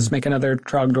 okay, let's just make another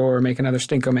Trogdor or make another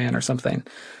Stinko Man or something.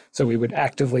 So we would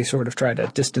actively sort of try to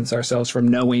distance ourselves from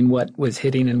knowing what was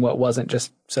hitting and what wasn't,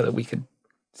 just so that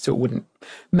it wouldn't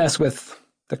mess with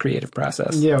the creative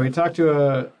process. Yeah, we talked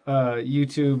to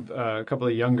a couple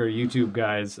of younger YouTube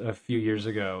guys a few years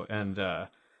ago, and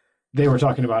they were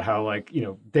talking about how, like, you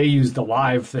know, they use the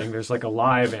live thing. There's like a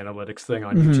live analytics thing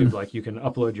on YouTube. Like, you can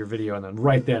upload your video and then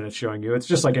right then it's showing you. It's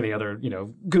just like any other, you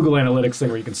know, Google Analytics thing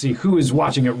where you can see who is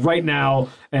watching it right now.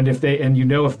 And if they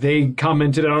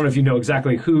commented, I don't know if you know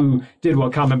exactly who did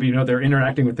what comment, but you know, they're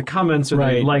interacting with the comments, or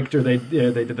they liked, or they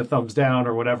did the thumbs down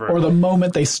or whatever. Or the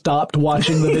moment they stopped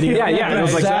watching the video. yeah. It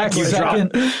was like that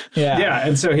second. Yeah.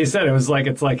 And so he said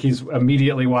it's like he's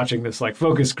immediately watching this like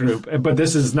focus group, but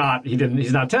this is not,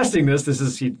 he's not testing this.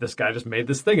 This guy just made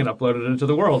this thing and uploaded it to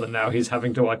the world, and now he's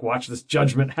having to like watch this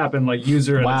judgment happen like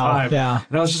user at a time. Yeah.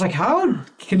 And I was just like, how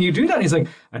can you do that? And he's like,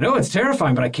 I know it's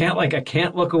terrifying, but I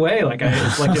can't look away. Like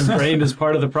it's like ingrained as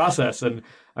part of the process. And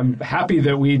I'm happy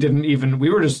that we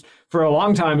were just, for a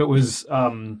long time it was,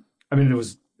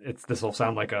 this will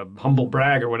sound like a humble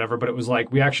brag or whatever, but it was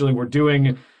like we actually were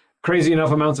doing crazy enough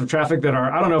amounts of traffic that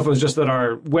I don't know if it was just that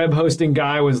our web hosting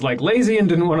guy was like lazy and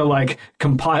didn't want to like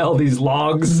compile these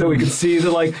logs so we could see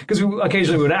the, like, because we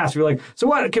occasionally would ask, we were like, so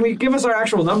what, can we give us our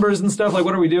actual numbers and stuff? Like,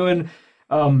 what are we doing?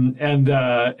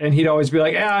 And he'd always be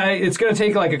like, yeah, it's going to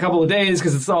take like a couple of days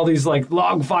because it's all these like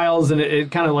log files and it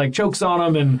kind of like chokes on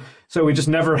them. And so we just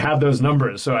never had those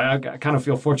numbers. So I kind of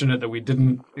feel fortunate that we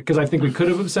didn't, because I think we could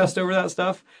have obsessed over that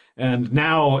stuff. And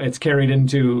now it's carried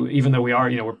into, even though we are,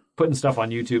 you know, we're putting stuff on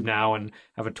YouTube now and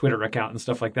have a Twitter account and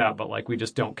stuff like that. But like, we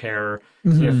just don't care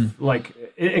if like,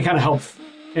 it kind of helps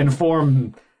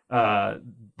inform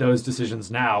those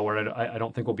decisions now, where I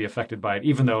don't think we'll be affected by it,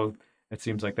 even though it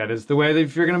seems like that is the way that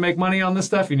if you're going to make money on this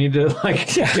stuff, you need to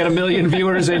like get 1 million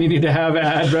viewers and you need to have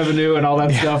ad revenue and all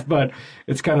that stuff. But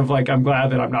it's kind of like, I'm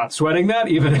glad that I'm not sweating that,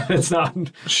 even if it's not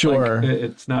like,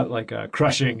 it's not like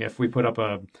crushing if we put up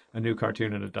a new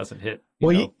cartoon and it doesn't hit.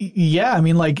 Yeah. I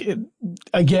mean, like,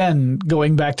 again,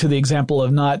 going back to the example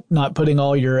of not putting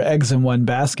all your eggs in one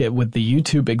basket with the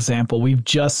YouTube example, we've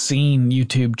just seen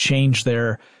YouTube change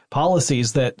their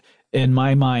policies that, in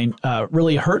my mind,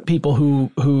 really hurt people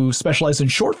who specialize in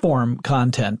short form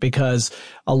content, because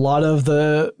a lot of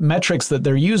the metrics that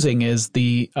they're using is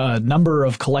the number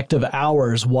of collective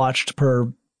hours watched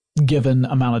per given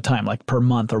amount of time, like per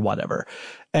month or whatever.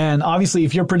 And obviously,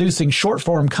 if you're producing short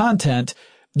form content,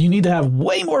 you need to have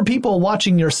way more people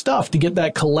watching your stuff to get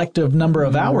that collective number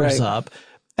of hours up.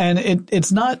 And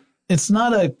it's not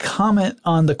a comment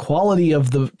on the quality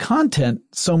of the content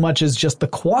so much as just the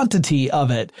quantity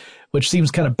of it, which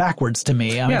seems kind of backwards to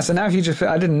me. So now if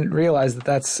I didn't realize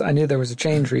I knew there was a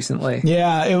change recently.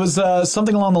 Yeah, it was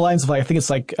something along the lines of, I think it's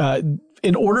like,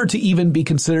 in order to even be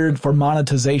considered for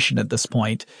monetization at this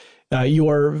point,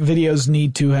 your videos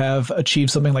need to have achieved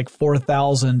something like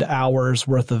 4,000 hours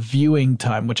worth of viewing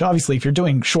time, which obviously if you're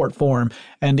doing short form,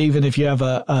 and even if you have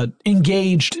a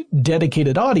engaged,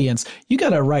 dedicated audience, you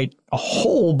got to write a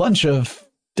whole bunch of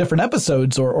different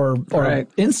episodes or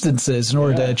instances in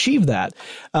order to achieve that.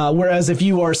 Whereas if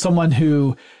you are someone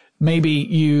who maybe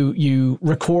you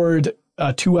record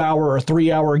a 2-hour or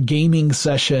 3-hour gaming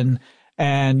session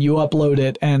and you upload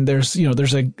it, and there's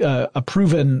a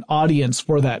proven audience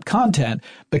for that content,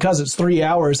 because it's 3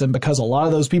 hours and because a lot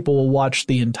of those people will watch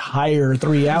the entire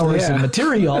 3 hours of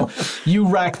material, you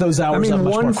rack those hours up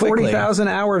much more quickly. 40,000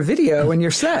 hour video and you're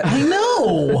set. I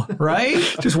know, right?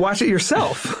 Just watch it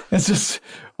yourself. It's just,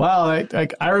 wow.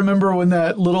 I remember when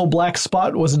that little black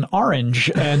spot was an orange,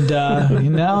 and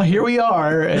now here we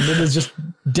are, and it is just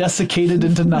desiccated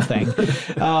into nothing.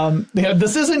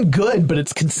 This isn't good, but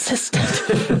it's consistent.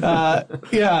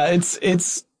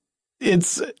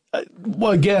 It's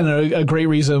well, again, a great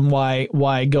reason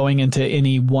why going into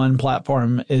any one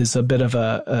platform is a bit of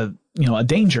a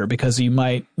danger, because you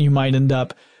might end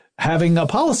up having a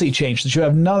policy change that you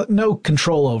have no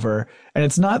control over. And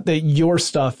it's not that your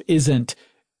stuff isn't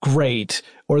great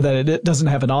or that it doesn't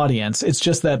have an audience. It's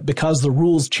just that because the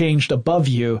rules changed above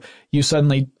you, you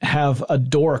suddenly have a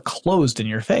door closed in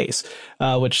your face,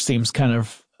 which seems kind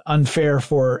of unfair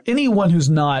for anyone who's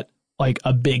not like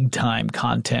a big time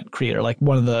content creator, like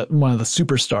one of the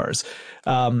superstars.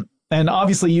 And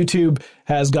obviously YouTube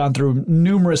has gone through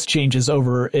numerous changes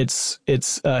over its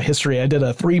history. I did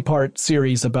a 3-part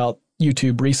series about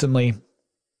YouTube recently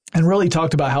and really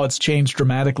talked about how it's changed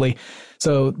dramatically.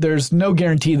 So there's no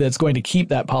guarantee that it's going to keep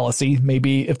that policy.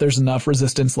 Maybe if there's enough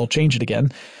resistance, they'll change it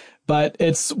again. But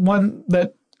it's one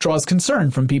that draws concern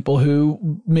from people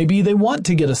who maybe they want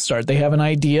to get a start. They have an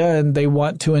idea and they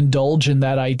want to indulge in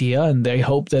that idea, and they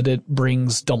hope that it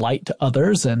brings delight to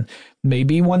others, and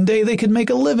maybe one day they could make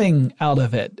a living out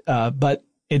of it. But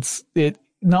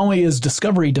not only is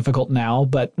discovery difficult now,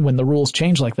 but when the rules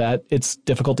change like that, it's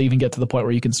difficult to even get to the point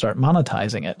where you can start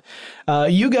monetizing it.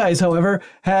 You guys, however,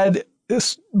 had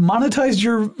monetized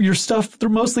your stuff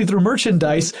mostly through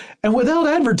merchandise and without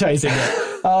advertising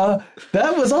it.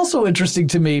 That was also interesting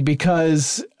to me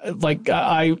because, like,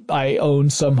 I own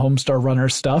some Homestar Runner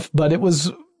stuff, but it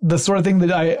was the sort of thing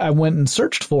that I went and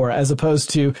searched for, as opposed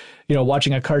to,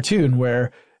 watching a cartoon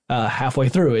where halfway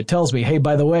through it tells me, hey,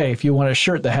 by the way, if you want a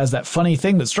shirt that has that funny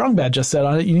thing that Strong Bad just said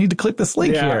on it, you need to click this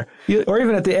link here. Or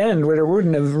even at the end, where it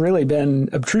wouldn't have really been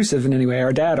obtrusive in any way.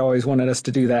 Our dad always wanted us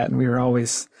to do that, and we were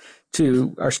always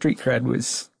our street cred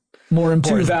was more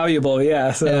important, too valuable.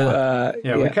 Yeah. So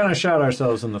we kind of shot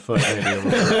ourselves in the foot maybe a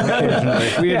little bit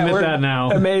occasionally. We admit that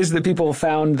now. Amazed that people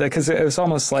found that, because it was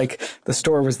almost like the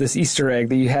store was this Easter egg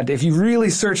that you had to, if you really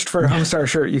searched for a Homestar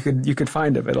shirt, you could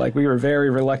find it. But like, we were very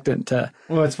reluctant to.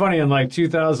 Well, it's funny, in like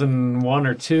 2001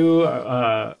 or 2,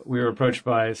 we were approached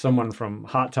by someone from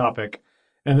Hot Topic.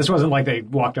 And this wasn't like they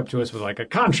walked up to us with like a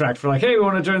contract for like, hey, we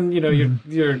want to turn,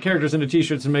 your characters into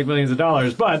T-shirts and make millions of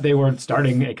dollars. But they were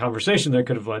starting a conversation that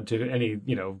could have led to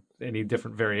any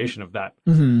different variation of that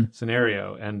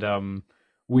scenario. And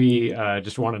we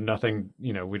just wanted nothing,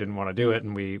 we didn't want to do it.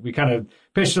 And we kind of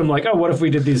pitched them like, oh, what if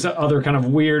we did these other kind of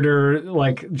weirder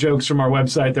like jokes from our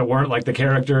website that weren't like the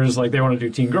characters, like they want to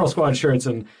do Teen Girl Squad shirts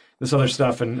and this other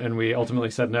stuff. And we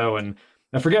ultimately said no. And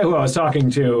I forget who I was talking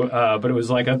to, but it was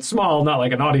like a small, not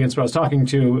like an audience, but I was talking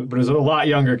to, but it was a lot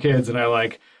younger kids. And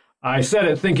I said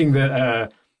it thinking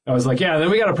that, I was like, yeah, and then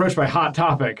we got approached by Hot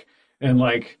Topic. And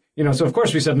like, so of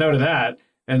course we said no to that.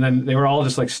 And then they were all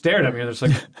just like stared at me and they're just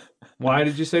like, why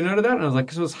did you say no to that? And I was like,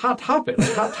 because it was Hot Topic.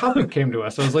 Like, Hot Topic came to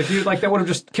us. I was like, that would have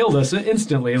just killed us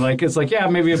instantly. Like, it's like, yeah,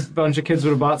 maybe a bunch of kids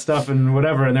would have bought stuff and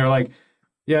whatever. And they're like,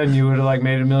 yeah, and you would have like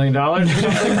made $1 million or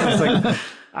something. I was like,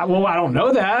 well, I don't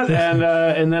know that,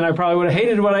 and then I probably would have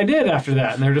hated what I did after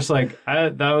that. And they're just like,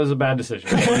 that was a bad decision.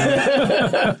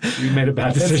 You made a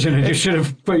bad decision, and you should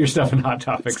have put your stuff in Hot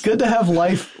Topics. It's good to have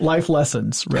life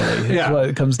lessons, really. Is what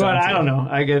it comes down to. But I don't know.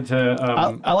 I get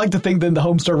to. I like to think that the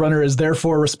Homestar Runner is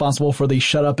therefore responsible for the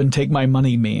 "shut up and take my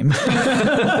money" meme.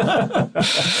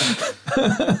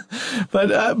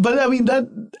 But I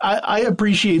mean I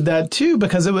appreciate that too,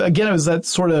 because it was that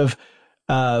sort of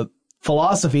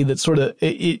philosophy that sort of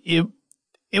it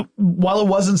while it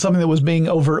wasn't something that was being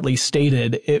overtly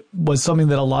stated, it was something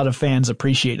that a lot of fans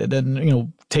appreciated,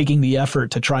 and taking the effort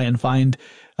to try and find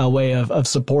a way of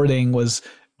supporting was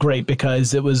great,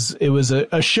 because it was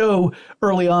a show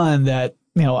early on that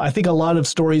I think a lot of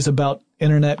stories about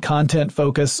internet content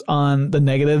focus on the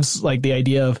negatives, like the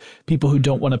idea of people who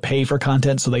don't want to pay for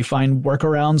content, so they find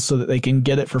workarounds so that they can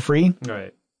get it for free.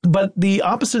 Right. But the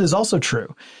opposite is also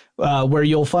true, where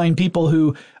you'll find people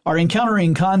who are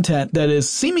encountering content that is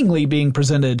seemingly being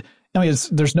presented. I mean,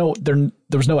 there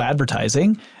was no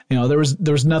advertising. There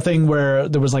was nothing where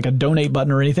there was like a donate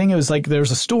button or anything. It was like there was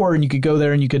a store and you could go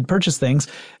there and you could purchase things.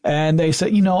 And they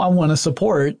said, I want to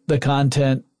support the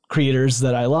content creators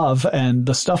that I love and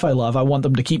the stuff I love. I want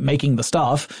them to keep making the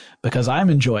stuff because I'm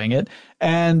enjoying it.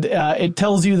 And it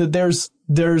tells you that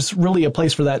there's really a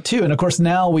place for that too. And of course,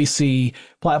 now we see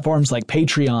platforms like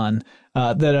Patreon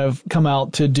that have come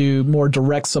out to do more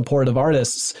direct support of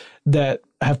artists that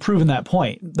have proven that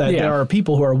point, that there are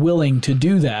people who are willing to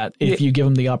do that if you give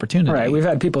them the opportunity. Right. We've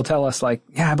had people tell us like,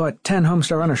 I bought 10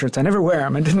 Homestar Runner shirts. I never wear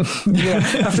them. I didn't,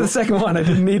 after the second one, I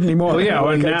didn't need any more. Well, yeah.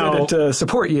 Like, now, I did it to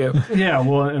support you. Yeah.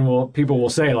 Well, people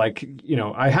will say like,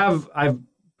 I've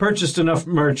purchased enough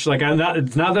merch. Like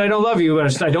it's not that I don't love you,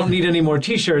 but I don't need any more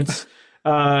t-shirts.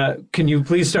 Can you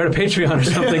please start a Patreon or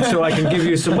something so I can give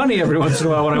you some money every once in a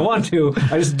while when I want to?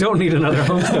 I just don't need another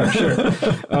Homestar shirt.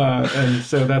 And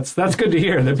so that's good to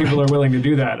hear that people are willing to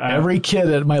do that. Every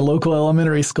kid at my local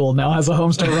elementary school now has a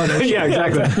Homestar Runner shirt. Yeah,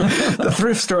 exactly. The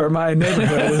thrift store in my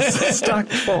neighborhood is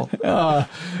stocked full. But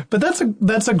that's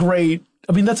a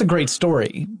great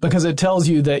story, because it tells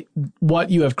you that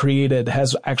what you have created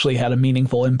has actually had a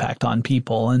meaningful impact on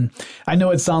people. And I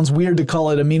know it sounds weird to call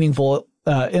it a meaningful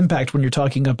impact when you're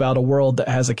talking about a world that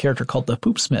has a character called the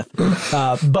Poopsmith.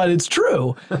 But it's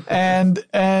true. And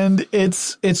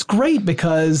it's great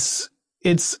because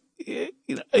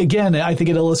again, I think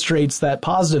it illustrates that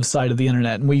positive side of the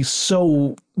internet. And we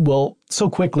so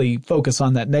quickly focus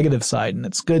on that negative side. And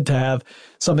it's good to have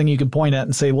something you can point at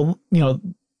and say, well,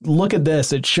 look at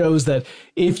this. It shows that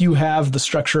if you have the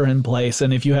structure in place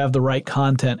and if you have the right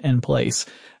content in place,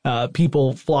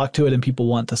 people flock to it and people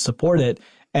want to support it.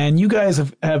 And you guys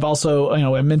have also,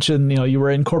 I mentioned, you were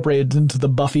incorporated into the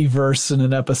Buffyverse in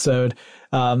an episode.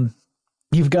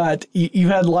 you've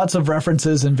had lots of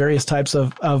references in various types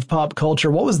of pop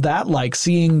culture. What was that like,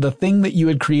 seeing the thing that you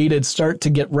had created start to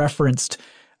get referenced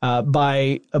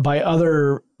by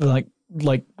other like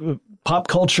pop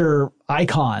culture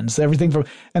icons, everything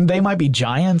and They Might Be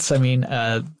Giants. I mean,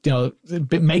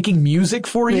 making music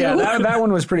for you. Yeah, that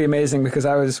one was pretty amazing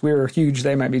because we were huge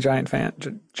They Might Be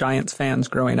Giants fans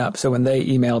growing up. So when they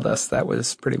emailed us, that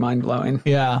was pretty mind blowing.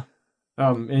 Yeah.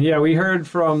 And yeah, we heard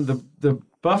from the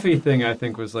Buffy thing. I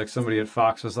think was like somebody at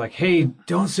Fox was like, "Hey,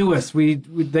 don't sue us. They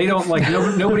don't like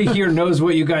nobody here knows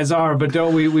what you guys are, but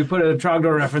don't we put a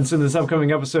Trogdor reference in this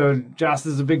upcoming episode? Joss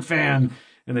is a big fan."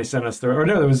 And they sent us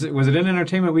was it in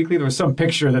Entertainment Weekly? There was some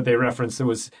picture that they referenced.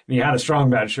 He had a Strong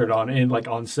Bad shirt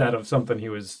on set of something he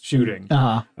was shooting.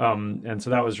 Uh-huh. And so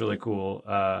that was really cool.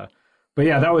 But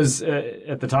yeah, that was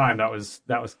at the time that was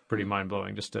pretty mind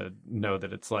blowing just to know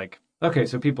that it's like, okay,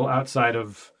 so people outside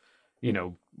of,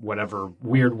 whatever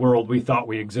weird world we thought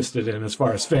we existed in as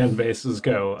far as fan bases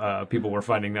go, people were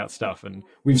finding that stuff. And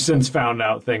we've since found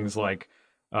out things like,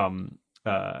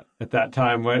 at that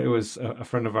time, it was a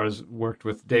friend of ours worked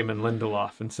with Damon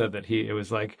Lindelof and said that it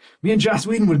was like, me and Joss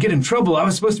Whedon would get in trouble. I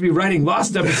was supposed to be writing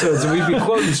Lost episodes and we'd be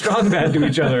quoting Strong Bad to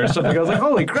each other or something. I was like,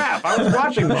 holy crap, I was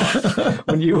watching Lost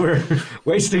when you were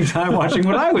wasting time watching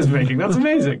what I was making. That's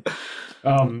amazing.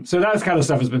 So that kind of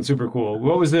stuff has been super cool.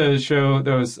 What was the show?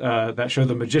 That show,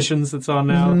 The Magicians, that's on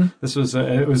now. Mm-hmm. This was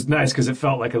it was nice because it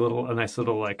felt like a nice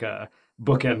little like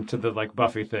bookend to the like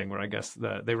Buffy thing, where I guess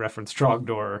they referenced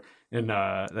Trogdor in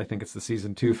I think it's the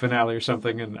season 2 finale or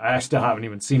something. And I still haven't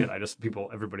even seen it.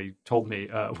 Everybody told me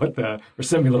or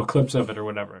sent me little clips of it or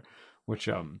whatever. Which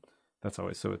that's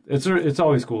always it's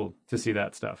always cool to see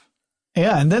that stuff.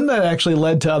 Yeah, and then that actually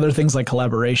led to other things like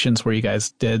collaborations where you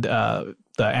guys did the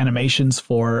animations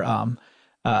for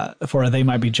They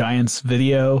Might Be Giants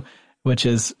video, which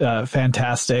is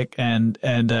fantastic, and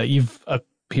you've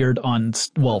appeared on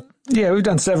yeah, we've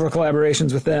done several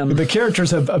collaborations with them. The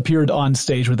characters have appeared on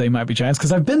stage with They Might Be Giants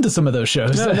because I've been to some of those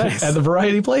shows at the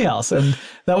Variety Playhouse, and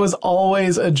that was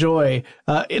always a joy.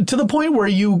 To the point where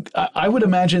I would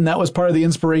imagine that was part of the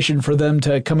inspiration for them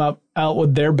to come out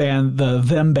with their band,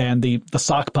 the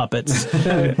Sock Puppets,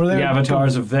 the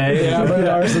Avatars of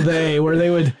They, where they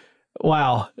would,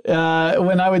 wow.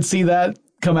 When I would see that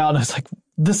come out, I was like,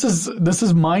 this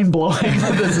is mind blowing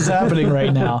that this is happening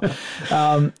right now,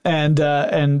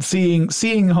 and seeing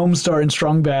Homestar and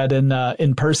Strong Bad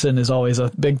in person is always a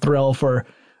big thrill for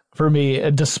me.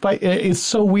 Despite it's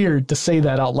so weird to say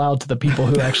that out loud to the people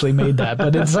who actually made that,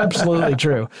 but it's absolutely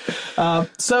true.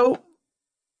 So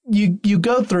you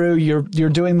go through, you're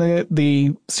doing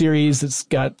the series. It's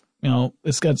got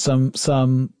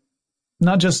some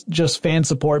not just fan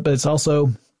support, but it's also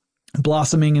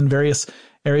blossoming in various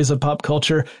areas of pop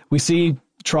culture. We see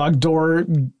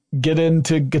Trogdor get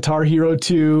into Guitar Hero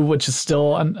 2, which is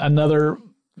still another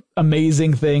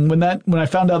amazing thing. When I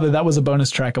found out that was a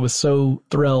bonus track, I was so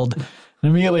thrilled. And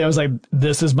immediately I was like,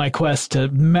 this is my quest to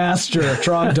master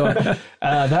Trogdor.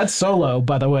 That solo,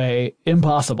 by the way,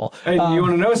 impossible. Hey, you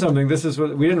want to know something? This is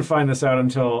we didn't find this out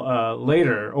until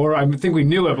later, or I think we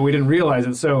knew it, but we didn't realize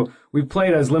it. So we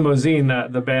played as Limousine,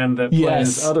 the band that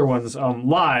plays other ones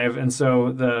live, and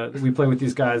so we play with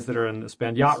these guys that are in this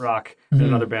band Yacht Rock, and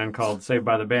another band called Saved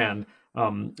by the Band,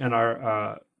 and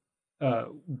our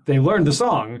they learned the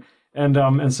song,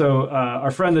 and so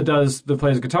our friend that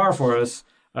plays guitar for us,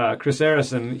 Chris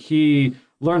Arison, he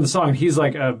learned the song. He's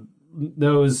like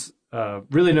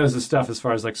really knows his stuff as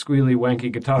far as like squealy,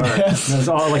 wanky guitar. Yes. Knows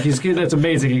all that's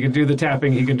amazing. He can do the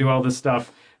tapping. He can do all this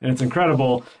stuff, and it's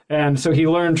incredible. And so he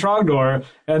learned Trogdor,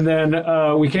 and then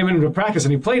we came into practice,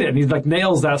 and he played it, and he like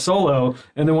nails that solo.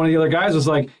 And then one of the other guys was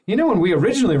like, when we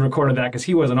originally recorded that, because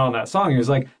he wasn't on that song, he was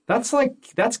like, that's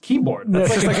keyboard.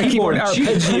 That's like a keyboard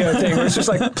arpeggio thing where it's just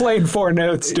like played 4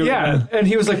 notes. Yeah, and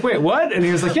he was like, wait, what? And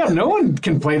he was like, yeah, no one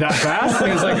can play that fast. And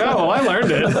he was like, oh, well, I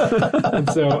learned it. And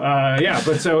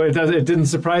so, it didn't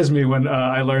surprise me when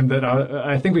I learned that.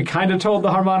 I think we kind of told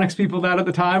the harmonics people that at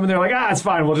the time, and they're like, it's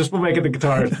fine, we'll make it the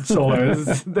guitar solo.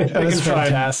 That's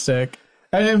fantastic.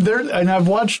 And I've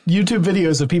watched YouTube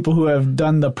videos of people who have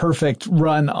done the perfect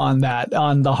run on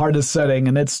the hardest setting,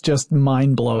 and it's just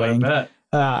mind blowing.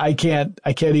 I can't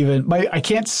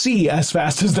see as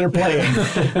fast as they're playing,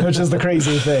 which is the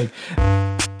crazy thing.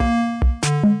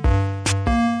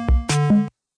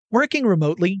 Working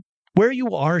remotely, where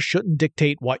you are shouldn't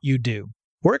dictate what you do.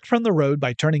 Work from the road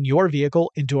by turning your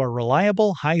vehicle into a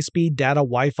reliable high-speed data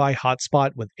Wi-Fi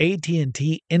hotspot with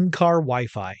AT&T in-car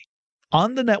Wi-Fi.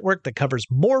 On the network that covers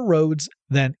more roads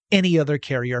than any other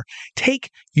carrier,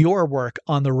 take your work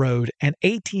on the road, and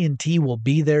AT&T will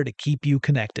be there to keep you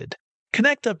connected.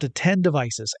 Connect up to 10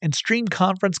 devices and stream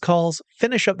conference calls,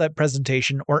 finish up that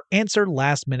presentation, or answer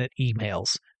last-minute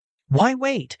emails. Why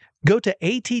wait? Go to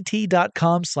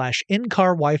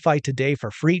att.com/in-car Wi-Fi today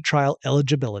for free trial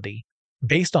eligibility.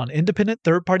 Based on independent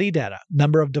third-party data,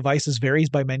 number of devices varies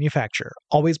by manufacturer.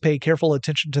 Always pay careful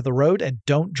attention to the road and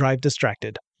don't drive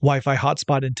distracted. Wi-Fi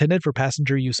hotspot intended for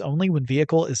passenger use only when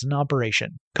vehicle is in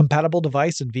operation. Compatible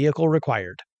device and vehicle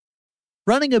required.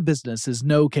 Running a business is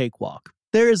no cakewalk.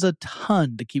 There is a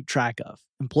ton to keep track of.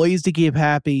 Employees to keep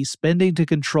happy, spending to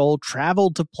control, travel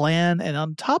to plan, and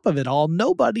on top of it all,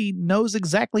 nobody knows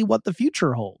exactly what the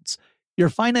future holds. Your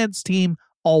finance team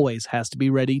always has to be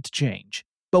ready to change.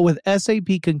 But with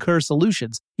SAP Concur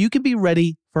Solutions, you can be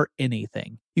ready for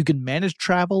anything. You can manage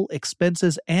travel,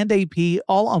 expenses, and AP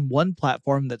all on one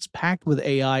platform that's packed with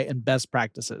AI and best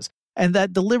practices, and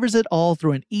that delivers it all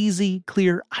through an easy,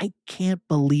 clear, I can't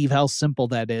believe how simple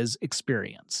that is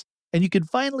experience. And you can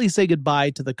finally say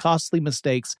goodbye to the costly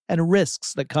mistakes and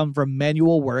risks that come from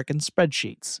manual work and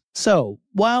spreadsheets. So,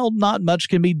 while not much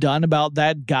can be done about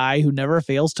that guy who never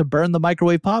fails to burn the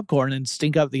microwave popcorn and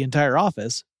stink up the entire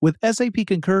office, with SAP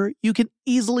Concur, you can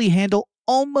easily handle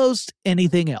almost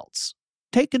anything else.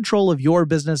 Take control of your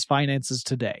business finances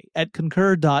today at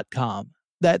concur.com.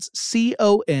 That's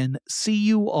CONCUR.com.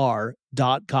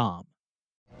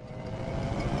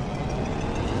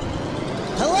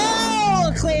 Hello,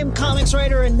 acclaimed comics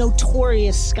writer and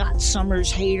notorious Scott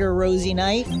Summers hater, Rosie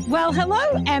Knight. Well,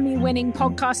 hello, Emmy-winning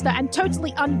podcaster and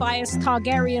totally unbiased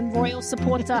Targaryen royal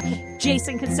supporter,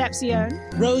 Jason Concepcion.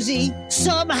 Rosie,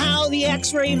 somehow the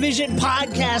X-Ray Vision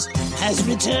podcast has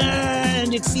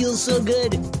returned. It feels so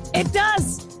good. It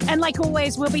does. And like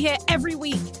always, we'll be here every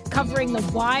week covering the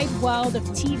wide world of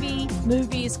TV,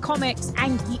 movies, comics,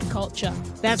 and geek culture.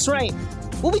 That's right.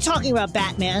 We'll be talking about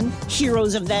Batman,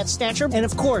 heroes of that stature, and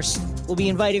of course, we'll be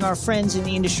inviting our friends in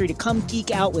the industry to come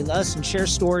geek out with us and share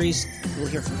stories. We'll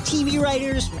hear from TV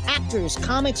writers, from actors,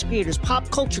 comics creators, pop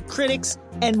culture critics,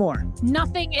 and more.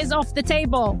 Nothing is off the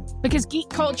table because geek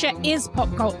culture is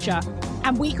pop culture,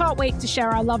 and we can't wait to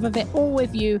share our love of it all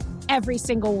with you every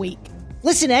single week.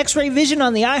 Listen to X-Ray Vision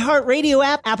on the iHeartRadio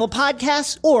app, Apple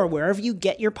Podcasts, or wherever you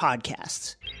get your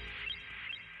podcasts.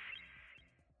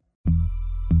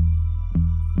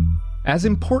 As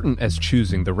important as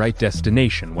choosing the right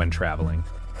destination when traveling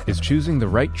is choosing the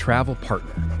right travel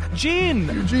partner.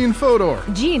 Eugene Fodor.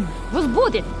 Gene was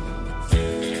booted.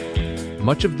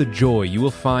 Much of the joy you will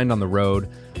find on the road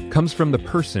comes from the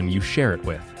person you share it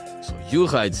with. So you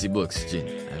write the books, Gene,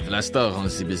 and Vlastar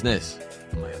runs the business.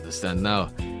 I understand now.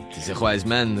 Tis a wise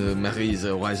man marries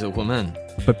a wiser woman.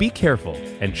 But be careful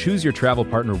and choose your travel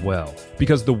partner well,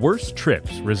 because the worst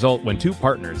trips result when two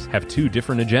partners have two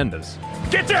different agendas.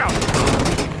 Get down!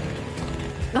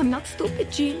 I'm not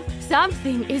stupid, Gene.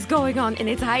 Something is going on, and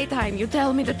it's high time you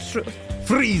tell me the truth.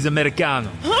 Freeze, Americano!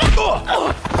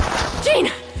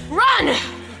 Gene, run!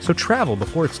 So travel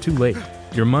before it's too late.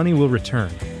 Your money will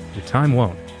return, your time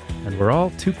won't, and we're all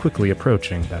too quickly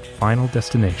approaching that final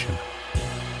destination.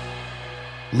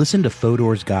 Listen to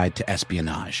Fodor's Guide to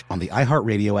Espionage on the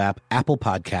iHeartRadio app, Apple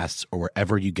Podcasts, or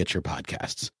wherever you get your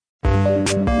podcasts.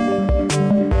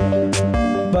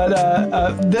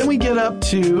 But then we get up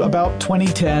to about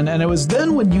 2010, and it was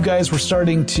then when you guys were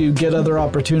starting to get other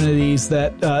opportunities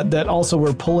that also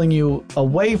were pulling you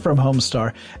away from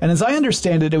Homestar. And as I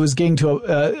understand it, it was getting to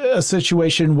a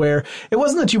situation where it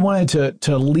wasn't that you wanted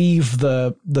to leave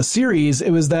the series,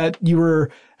 it was that you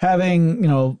were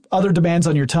having, other demands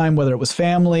on your time, whether it was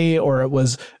family or it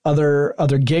was other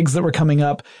gigs that were coming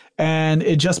up. And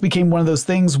it just became one of those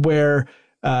things where,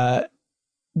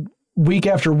 week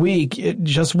after week, it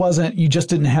just wasn't, you just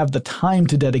didn't have the time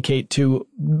to dedicate to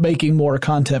making more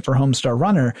content for Homestar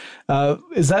Runner.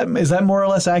 Is that more or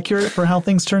less accurate for how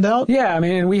things turned out? Yeah. I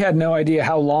mean, we had no idea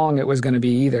how long it was going to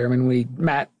be either. I mean,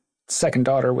 Matt's second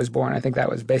daughter was born. I think that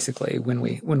was basically when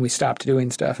we stopped doing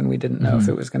stuff, and we didn't know if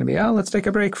it was going to be, let's take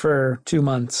a break for 2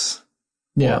 months.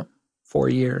 Yeah. 4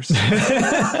 years.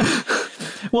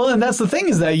 Well, and that's the thing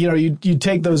is that, you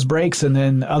take those breaks and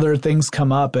then other things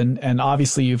come up, and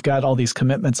obviously you've got all these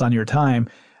commitments on your time.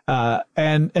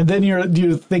 And then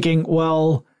you're thinking,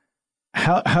 well,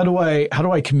 how do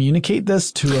I communicate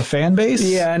this to a fan base?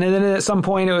 Yeah. And then at some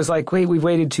point it was like, wait, we've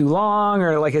waited too long,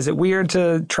 or like, is it weird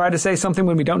to try to say something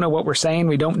when we don't know what we're saying?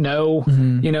 We don't know,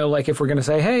 like if we're going to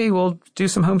say, hey, we'll do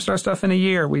some Homestar stuff in a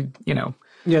year,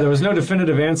 Yeah, there was no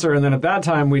definitive answer. And then at that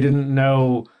time, we didn't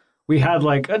know. We had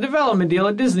like a development deal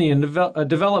at Disney and a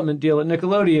development deal at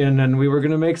Nickelodeon, and we were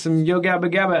going to make some Yo Gabba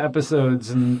Gabba episodes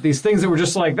and these things that were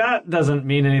just like, that doesn't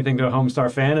mean anything to a Homestar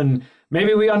fan. And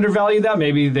maybe we undervalued that.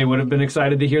 Maybe they would have been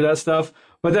excited to hear that stuff.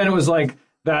 But then it was like,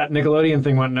 that Nickelodeon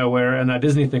thing went nowhere and that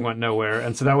Disney thing went nowhere.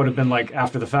 And so that would have been like,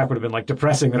 after the fact, would have been like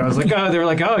depressing that I was like, oh, they were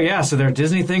like, oh yeah, so their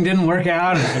Disney thing didn't work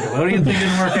out and the Nickelodeon thing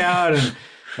didn't work out. And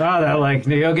that like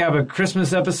Neo Gabba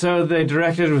Christmas episode they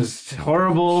directed was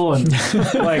horrible. And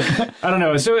like, I don't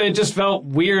know. So it just felt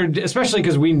weird, especially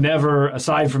because we never,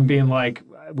 aside from being like,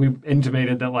 we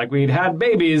intimated that like we'd had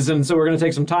babies and so we're going to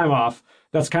take some time off.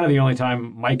 That's kind of the only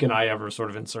time Mike and I ever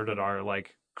sort of inserted our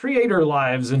like creator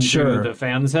lives into the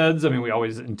fans' heads. I mean, we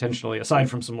always intentionally, aside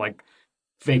from some like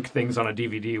fake things on a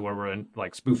DVD where we're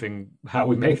like spoofing how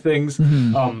we make things,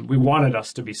 we wanted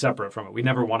us to be separate from it. We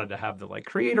never wanted to have the like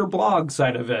creator blog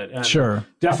side of it. And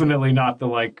definitely not the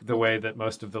like the way that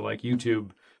most of the like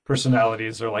YouTube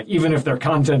personalities are like, even if their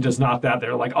content is not that,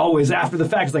 they're like always after the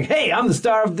fact. It's like, hey, I'm the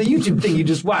star of the YouTube thing you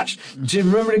just watched.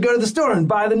 Remember to go to the store and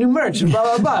buy the new merch and blah,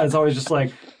 blah, blah. It's always just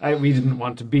like, we didn't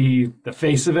want to be the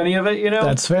face of any of it, you know?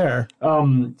 That's fair.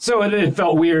 So it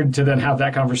felt weird to then have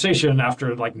that conversation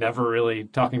after like never really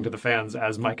talking to the fans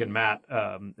as Mike and Matt,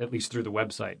 at least through the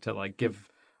website, to like give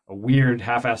a weird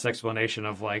half-assed explanation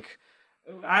of like,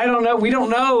 I don't know. We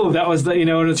don't know. That was the, you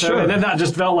know, and then that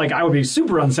just felt like I would be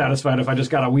super unsatisfied if I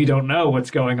just got a we don't know what's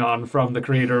going on from the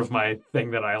creator of my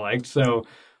thing that I liked. So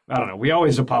I don't know. We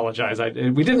always apologize.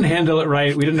 We didn't handle it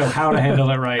right. We didn't know how to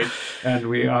handle it right. And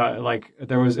we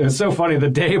it was so funny. The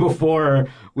day before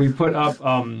we put up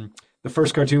the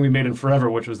first cartoon we made in forever,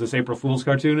 which was this April Fool's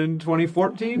cartoon in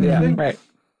 2014. Yeah, I think. right.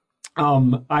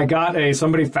 I got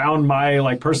somebody found my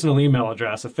like personal email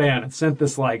address, a fan, and sent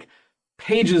this like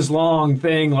pages long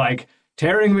thing like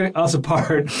tearing us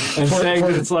apart and saying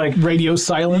that it's like radio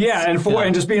silence. Yeah,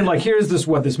 and just being like, here's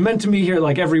what this meant to me here,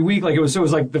 like every week. Like it was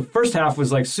like the first half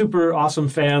was like super awesome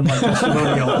fan like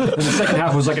testimonial, and the second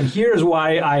half was like, and here's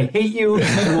why I hate you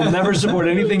and will never support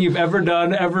anything you've ever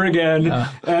done ever again.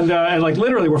 And like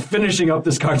literally we're finishing up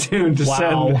this cartoon to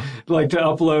send, like to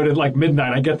upload at like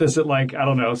midnight. I get this at like, I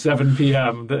don't know, 7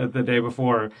 p.m. the day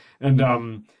before. And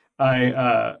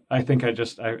I think I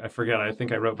forget. I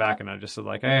think I wrote back and I just said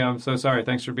like, hey, I'm so sorry.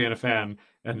 Thanks for being a fan.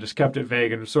 And just kept it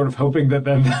vague and sort of hoping that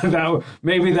then that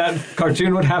maybe that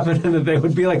cartoon would happen and that they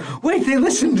would be like, wait, they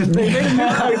listened and they made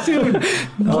a cartoon.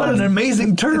 What an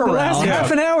amazing turnaround. The last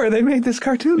half an hour they made this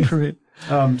cartoon for me.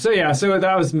 So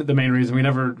that was the main reason.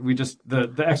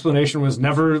 The explanation was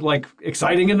never like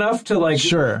exciting enough to like,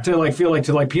 to like feel like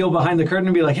to like peel behind the curtain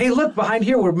and be like, hey, look behind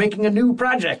here, we're making a new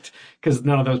project. Cause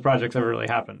none of those projects ever really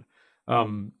happened. Yeah.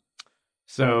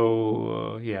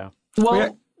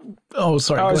 Well,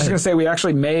 sorry. I was just going to say, we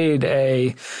actually made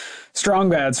a Strong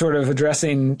Bad sort of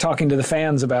talking to the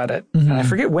fans about it. And I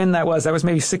forget when that was. That was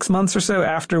maybe 6 months or so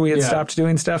after we had stopped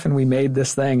doing stuff, and we made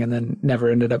this thing and then never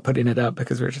ended up putting it up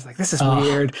because we were just like, this is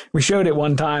weird. We showed it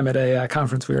one time at a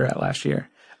conference we were at last year.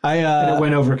 And it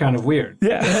went over kind of weird.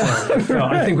 Yeah. So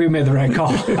I think we made the right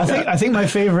call. I think my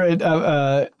favorite,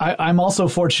 I'm also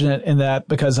fortunate in that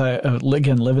because I,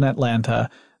 again, live in Atlanta.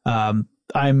 I'm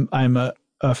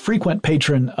a frequent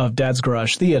patron of Dad's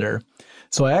Garage Theater.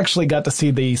 So I actually got to see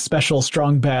the special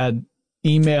Strong Bad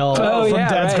email from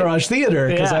Dad's Garage Theater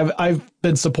because I've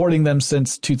been supporting them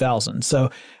since 2000.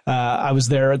 So I was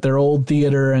there at their old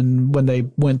theater, and when they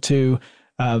went to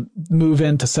move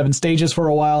into 7 Stages for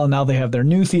a while, and now they have their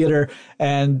new theater,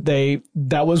 and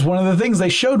that was one of the things they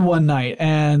showed one night,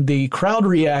 and the crowd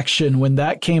reaction when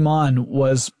that came on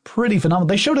was pretty phenomenal.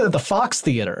 They showed it at the Fox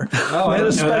Theater. I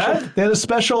didn't know that. They had a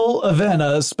special event,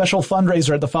 a special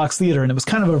fundraiser at the Fox Theater, and it was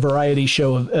kind of a variety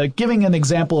show of giving an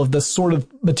example of the sort of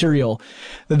material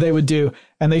that they would do.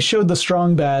 And they showed the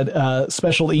Strong Bad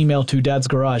special email to Dad's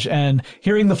Garage, and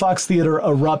hearing the Fox Theater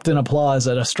erupt in applause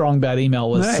at a Strong Bad email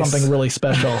was something really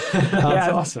special.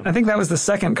 That's awesome. I think that was the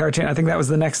second cartoon. I think that was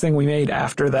the next thing we made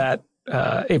after that.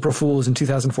 April Fool's in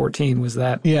 2014 was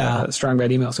that Strong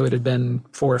Bad email. So it had been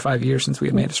 4 or 5 years since we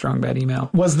had made a Strong Bad email.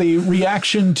 Was the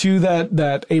reaction to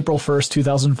that April 1st,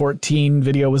 2014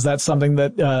 video, was that something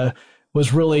that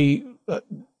was really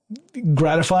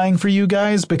gratifying for you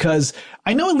guys? Because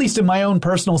I know, at least in my own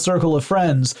personal circle of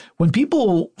friends, when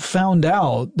people found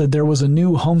out that there was a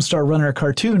new Homestar Runner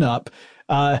cartoon up,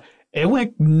 it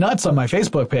went nuts on my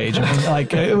Facebook page. I mean,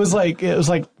 like it was like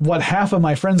what half of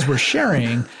my friends were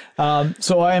sharing.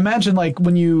 So I imagine, like,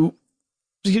 when you've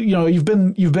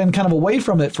been kind of away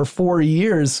from it for 4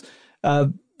 years,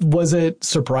 was it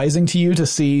surprising to you to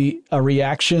see a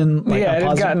reaction? Like, it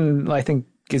had gotten, I think,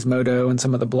 Gizmodo and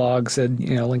some of the blogs had,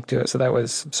 linked to it. So that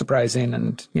was surprising.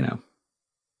 And,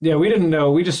 Yeah, we didn't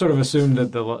know. We just sort of assumed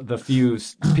that the few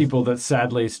people that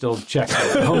sadly still check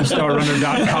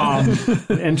homestarrunner.com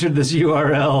and entered this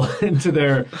URL into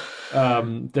their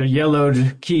their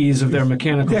yellowed keys of their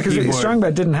mechanical Yeah, because keyboard.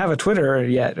 Strongbad didn't have a Twitter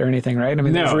yet or anything, right? I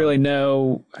mean, No. there's really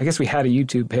no... I guess we had a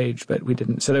YouTube page, but we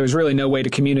didn't. So there was really no way to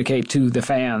communicate to the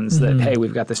fans that, hey,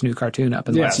 we've got this new cartoon up,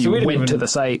 unless so you we didn't went even to the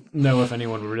site. know if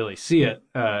anyone would really see it,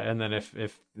 and then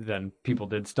if then people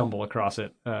did stumble across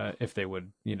it, if they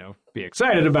would, be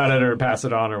excited about it or pass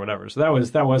it on or whatever. So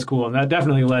that was cool, and that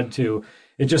definitely led to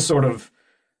it. Just sort of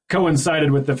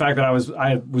coincided with the fact that I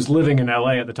was living in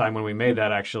LA at the time when we made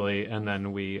that, actually, and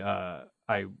then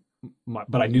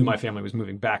but I knew my family was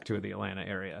moving back to the Atlanta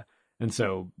area, and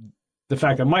so the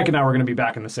fact that Mike and I were going to be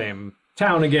back in the same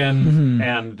town again,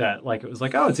 and that it was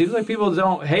like, oh, it seems like people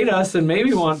don't hate us and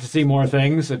maybe want to see more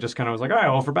things. It just kind of was like, all right,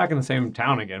 well, if we're back in the same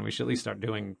town again, we should at least start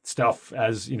doing stuff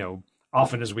as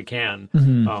often as we can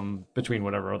between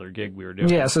whatever other gig we were doing.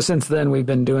 Yeah, so since then we've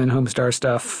been doing Homestar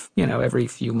stuff, every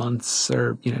few months,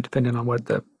 or depending on what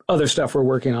the other stuff we're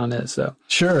working on is. So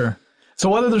sure. So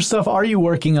what other stuff are you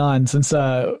working on? Since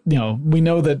we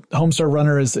know that Homestar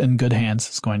Runner is in good hands,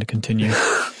 it's going to continue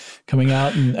coming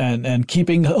out and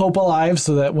keeping hope alive,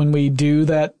 so that when we do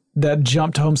that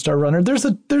jump to Homestar Runner, there's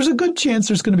a good chance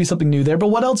there's going to be something new there. But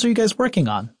what else are you guys working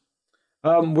on?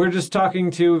 We're just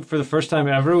talking for the first time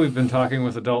ever, we've been talking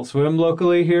with Adult Swim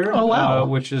locally here. Oh, wow.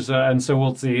 Which is, and so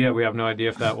we'll see. We have no idea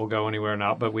if that will go anywhere or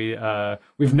not, but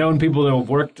we've known people that have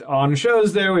worked on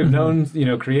shows there. We've known,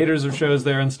 creators of shows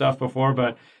there and stuff before,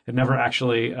 but had never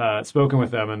actually spoken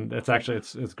with them. And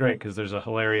it's great because there's a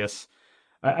hilarious,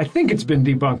 I think it's been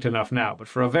debunked enough now, but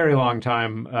for a very long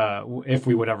time, if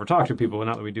we would ever talk to people,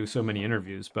 not that we do so many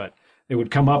interviews, but it would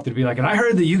come up to be like, and I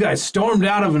heard that you guys stormed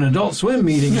out of an Adult Swim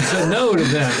meeting and said no to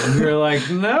them. And we were like,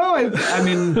 no, I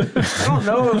mean, I don't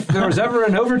know if there was ever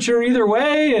an overture either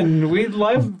way. And we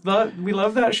love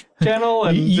that channel.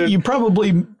 And you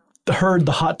probably heard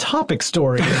the Hot Topic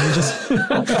story. And just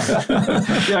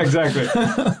yeah, exactly.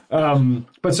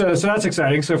 But so that's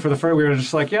exciting. So for the first, we were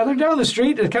just like, yeah, they're down the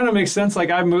street. It kind of makes sense.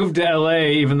 Like, I moved to LA,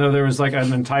 even though there was like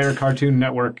an entire Cartoon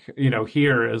Network,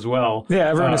 here as well. Yeah,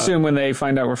 everyone assumed when they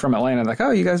find out we're from Atlanta, like, oh,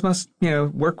 you guys must,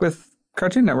 work with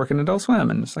Cartoon Network and Adult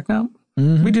Swim. And it's like, no,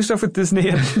 we do stuff with Disney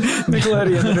and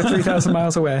Nickelodeon that are 3,000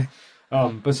 miles away.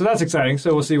 But so that's exciting.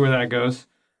 So we'll see where that goes.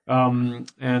 And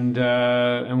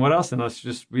what else? And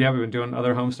we've been doing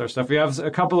other Homestar stuff. We have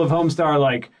a couple of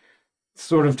Homestar,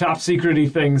 sort of top secret-y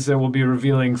things that we'll be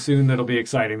revealing soon that'll be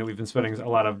exciting, that we've been spending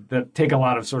that take a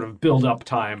lot of sort of build-up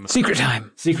time. Secret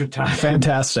time.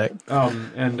 Fantastic.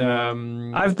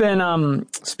 I've been,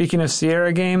 speaking of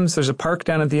Sierra games, there's a park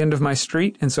down at the end of my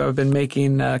street, and so I've been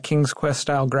making King's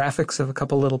Quest-style graphics of a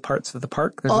couple little parts of the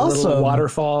park. There's a little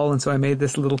waterfall, and so I made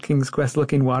this little King's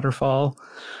Quest-looking waterfall.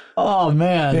 Oh,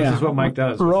 man. This is what Mike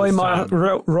does. Roy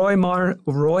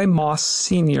Moss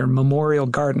Sr. Memorial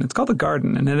Garden. It's called a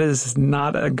garden, and it is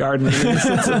not a garden in the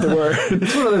sense of the word.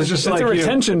 It's one of those just it's a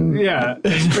retention.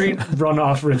 Straight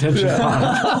runoff retention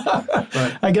pond.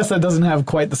 But I guess that doesn't have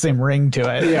quite the same ring to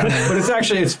it. Yeah, but it's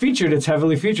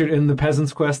heavily featured in the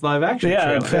Peasant's Quest live action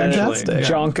trailer. Fantastic.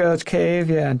 Jonka Cave,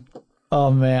 yeah.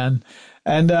 Oh, man.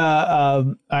 And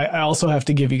I also have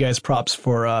to give you guys props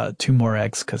for 2 More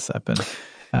Eggs, because I've been...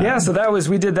 so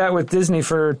we did that with Disney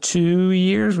for 2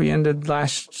 years. We ended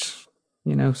last,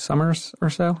 summers or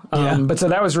so. But so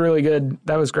that was really good.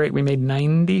 That was great. We made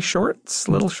 90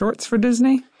 little shorts for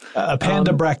Disney.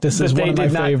 Panda Bractus is one of my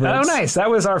favorites. Oh, nice.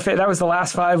 That was that was the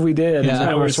last 5 we did. Yeah.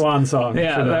 That was swan song.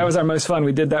 Yeah, that was our most fun.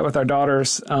 We did that with our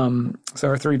daughters. So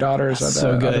our 3 daughters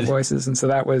are the other voices. And so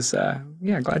that was,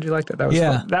 glad you liked it. That was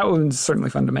fun. That was certainly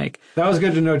fun to make. That was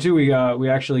good to know too. We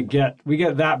actually get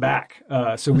that back.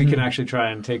 So we can actually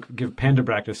try and give Panda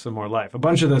Bractus some more life. A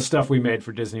bunch of the stuff we made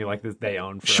for Disney, they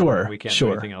own forever. We can't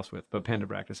do anything else with. But Panda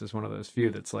Bractus is one of those few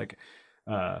that's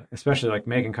especially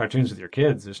making cartoons with your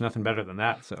kids. There's nothing better than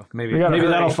that. So maybe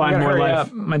that'll find more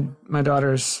life. My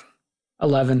daughter's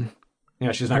 11.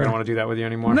 Yeah, she's not going to want to do that with you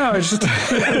anymore. No, it's just...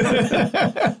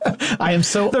 I am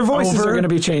so Their voices are going to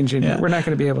be changing. Yeah. We're not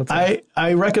going to be able to...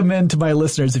 I recommend to my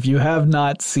listeners, if you have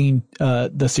not seen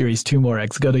the series 2 More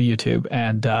Eggs, go to YouTube,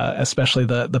 and especially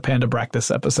the Panda Bractus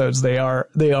episodes. They are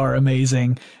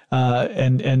amazing,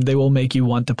 and they will make you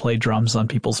want to play drums on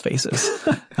people's faces.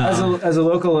 As a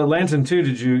local Atlantan too,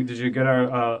 did you get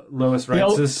our Lois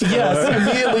Reitz's? Yes,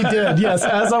 immediately did. Yes,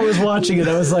 as I was watching it,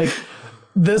 I was like,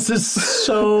 This is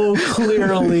so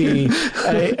clearly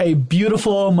a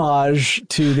beautiful homage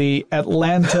to the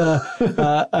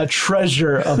Atlanta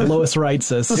treasure of Lois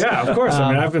Reitzes. Yeah, of course.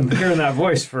 I mean, I've been hearing that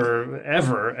voice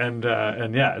forever, and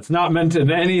yeah, it's not meant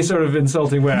in any sort of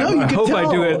insulting way. No, you I can hope tell.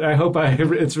 I do it. I hope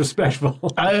it's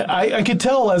respectful. I could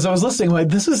tell as I was listening, like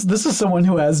this is someone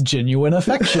who has genuine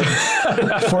affection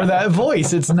for that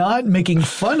voice. It's not making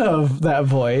fun of that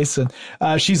voice, and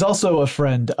she's also a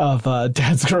friend of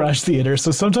Dad's Garage Theater. So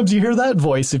sometimes you hear that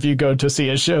voice if you go to see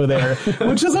a show there,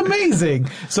 which is amazing.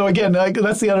 So again,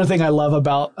 that's the other thing I love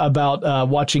about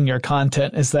watching your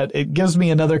content is that it gives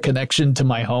me another connection to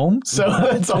my home. So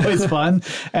it's always fun,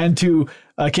 and to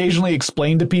occasionally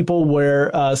explain to people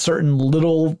where certain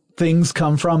little things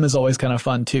come from is always kind of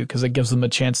fun too, because it gives them a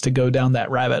chance to go down that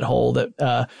rabbit hole that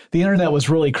the internet was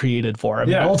really created for. I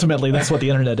mean, ultimately, that's what the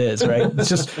internet is, right?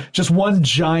 It's just one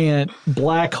giant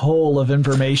black hole of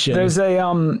information. There's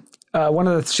one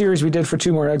of the series we did for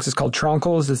Two More Eggs is called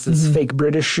Tronkles. It's this fake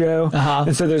British show.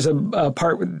 And so there's a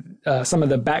part with some of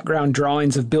the background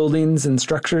drawings of buildings and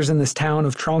structures in this town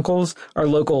of Tronkles are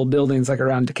local buildings like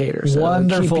around Decatur. So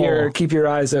wonderful. Keep your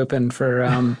eyes open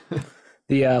for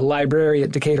the library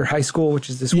at Decatur High School, which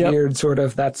is this weird sort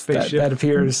of that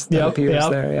appears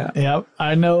there. Yeah. Yep.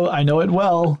 I know it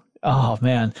well. Oh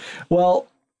man. Well,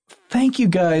 thank you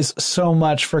guys so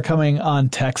much for coming on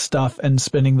Tech Stuff and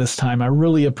spending this time. I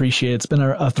really appreciate it. It's been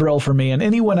a thrill for me. And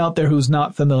anyone out there who's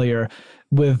not familiar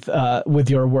with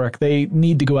your work, they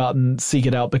need to go out and seek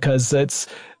it out, because it's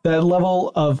that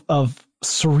level of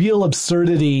surreal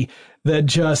absurdity that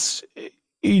just,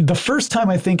 the first time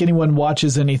I think anyone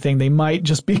watches anything, they might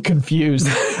just be confused.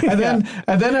 And then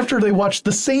after they watch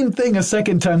the same thing a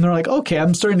second time, they're like, okay,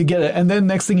 I'm starting to get it. And then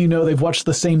next thing you know, they've watched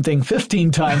the same thing 15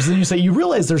 times. And you say, you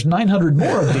realize there's 900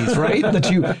 more of these, right?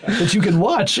 that you can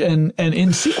watch and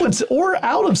in sequence or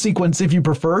out of sequence if you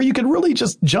prefer. You can really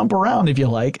just jump around if you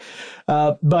like.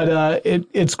 But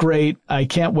it's great. I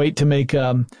can't wait to make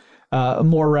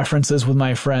more references with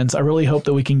my friends. I really hope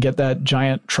that we can get that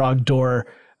giant Trogdor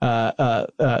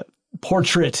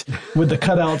portrait with the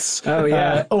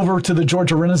cutouts over to the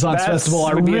Georgia Renaissance Festival.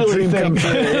 I really think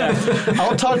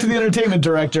I'll talk to the entertainment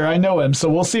director. I know him, so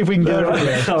we'll see if we can get it over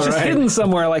there. Just hidden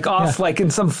somewhere, like off, like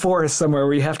in some forest somewhere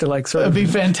where you have to like sort of be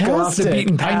fantastic. Go off the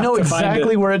beaten path. I know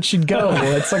exactly where it should go.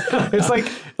 It's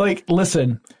like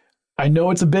listen, I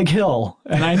know it's a big hill,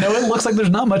 and I know it looks like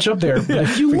there's not much up there, but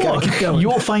if you look, you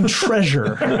will find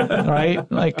treasure, right?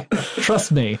 Like,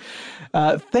 trust me.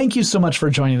 Thank you so much for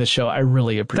joining the show. I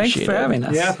really appreciate it. Thanks for having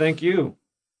us. Yeah, thank you.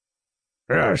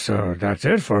 Yeah, so that's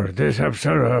it for this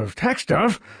episode of Tech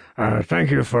Stuff.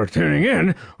 Thank you for tuning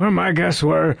in. Well, my guests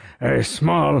were a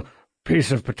small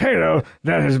piece of potato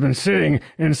that has been sitting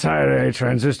inside a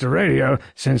transistor radio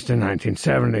since the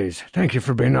 1970s. Thank you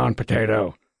for being on,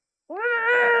 Potato.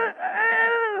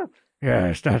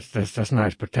 Yes, that's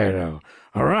nice, Potato.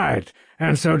 All right,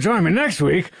 and so join me next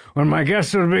week when my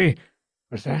guests will be...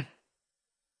 What's that?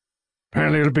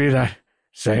 Apparently it'll be that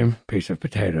same piece of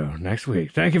potato next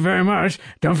week. Thank you very much.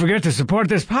 Don't forget to support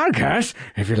this podcast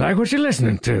if you like what you're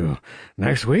listening to.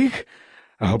 Next week,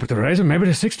 I hope to raise it maybe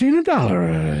to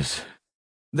 $16.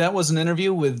 That was an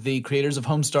interview with the creators of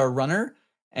Homestar Runner,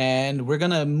 and we're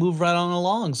going to move right on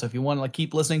along. So if you want to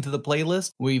keep listening to the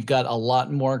playlist, we've got a lot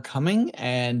more coming,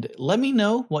 and let me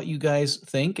know what you guys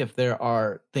think. If there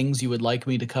are things you would like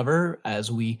me to cover as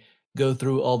we go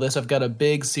through all this. I've got a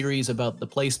big series about the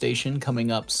PlayStation coming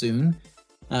up soon.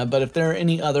 But if there are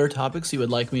any other topics you would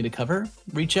like me to cover,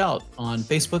 reach out on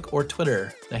Facebook or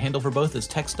Twitter. The handle for both is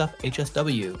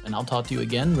TechStuffHSW, and I'll talk to you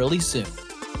again really soon.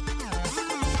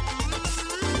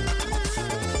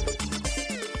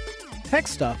 Tech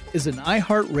Stuff is an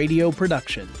iHeartRadio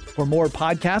production. For more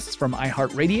podcasts from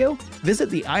iHeartRadio, visit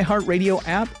the iHeartRadio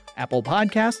app, Apple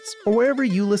Podcasts, or wherever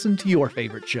you listen to your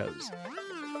favorite shows.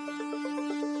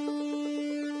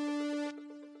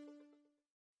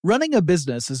 Running a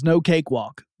business is no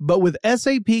cakewalk, but with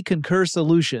SAP Concur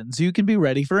Solutions, you can be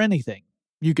ready for anything.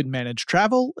 You can manage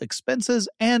travel, expenses,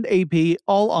 and AP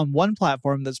all on one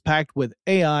platform that's packed with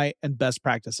AI and best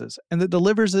practices, and that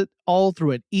delivers it all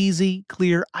through an easy,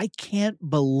 clear, I can't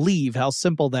believe how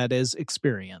simple that is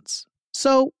experience.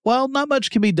 So, while not much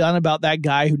can be done about that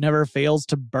guy who never fails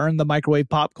to burn the microwave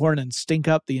popcorn and stink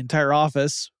up the entire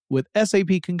office, with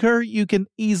SAP Concur, you can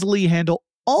easily handle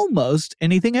almost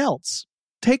anything else.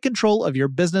 Take control of your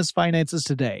business finances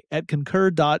today at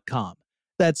Concur.com.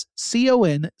 That's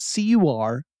CONCUR.com.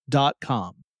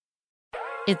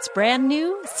 It's brand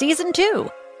new, Season 2.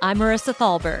 I'm Marissa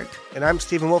Thalberg. And I'm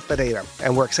Stephen Wolf Bedeta,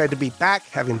 and we're excited to be back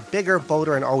having bigger,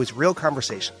 bolder, and always real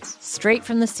conversations. Straight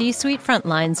from the C-suite front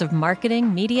lines of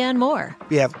marketing, media, and more.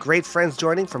 We have great friends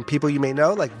joining from people you may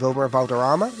know, like Wilmer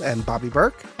Valderrama and Bobby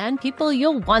Burke. And people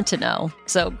you'll want to know.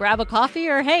 So grab a coffee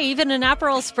or, hey, even an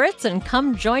Aperol Spritz and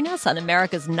come join us on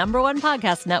America's #1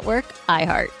 podcast network,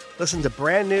 iHeart. Listen to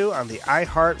brand new on the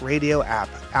iHeart Radio app,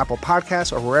 Apple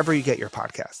Podcasts, or wherever you get your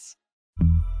podcasts.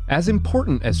 As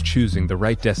important as choosing the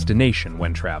right destination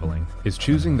when traveling is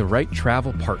choosing the right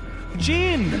travel partner.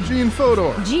 Gene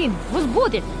Fodor. Gene, was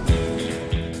good.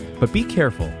 But be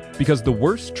careful, because the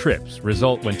worst trips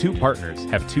result when two partners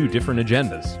have two different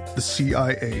agendas. The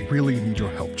CIA really need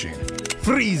your help, Gene.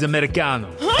 Freeze, Americano!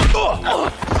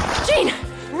 Gene,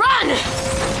 run!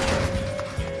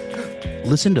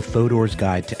 Listen to Fodor's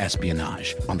Guide to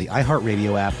Espionage on the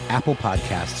iHeartRadio app, Apple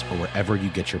Podcasts, or wherever you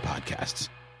get your podcasts.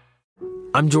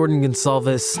 I'm Jordan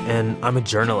Gonsalves, and I'm a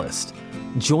journalist.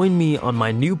 Join me on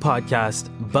my new podcast,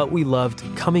 But We Loved,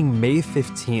 coming May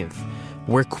 15th,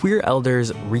 where queer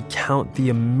elders recount the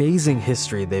amazing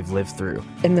history they've lived through.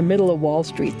 In the middle of Wall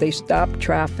Street, they stopped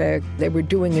traffic. They were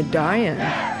doing a die-in.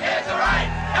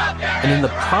 And in the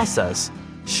process,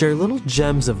 share little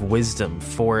gems of wisdom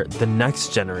for the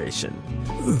next generation.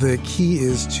 The key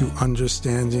is to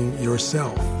understanding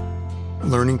yourself,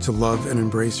 learning to love and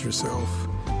embrace yourself.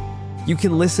 You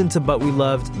can listen to But We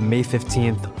Loved May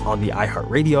 15th on the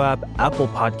iHeartRadio app, Apple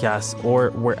Podcasts, or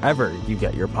wherever you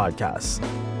get your podcasts.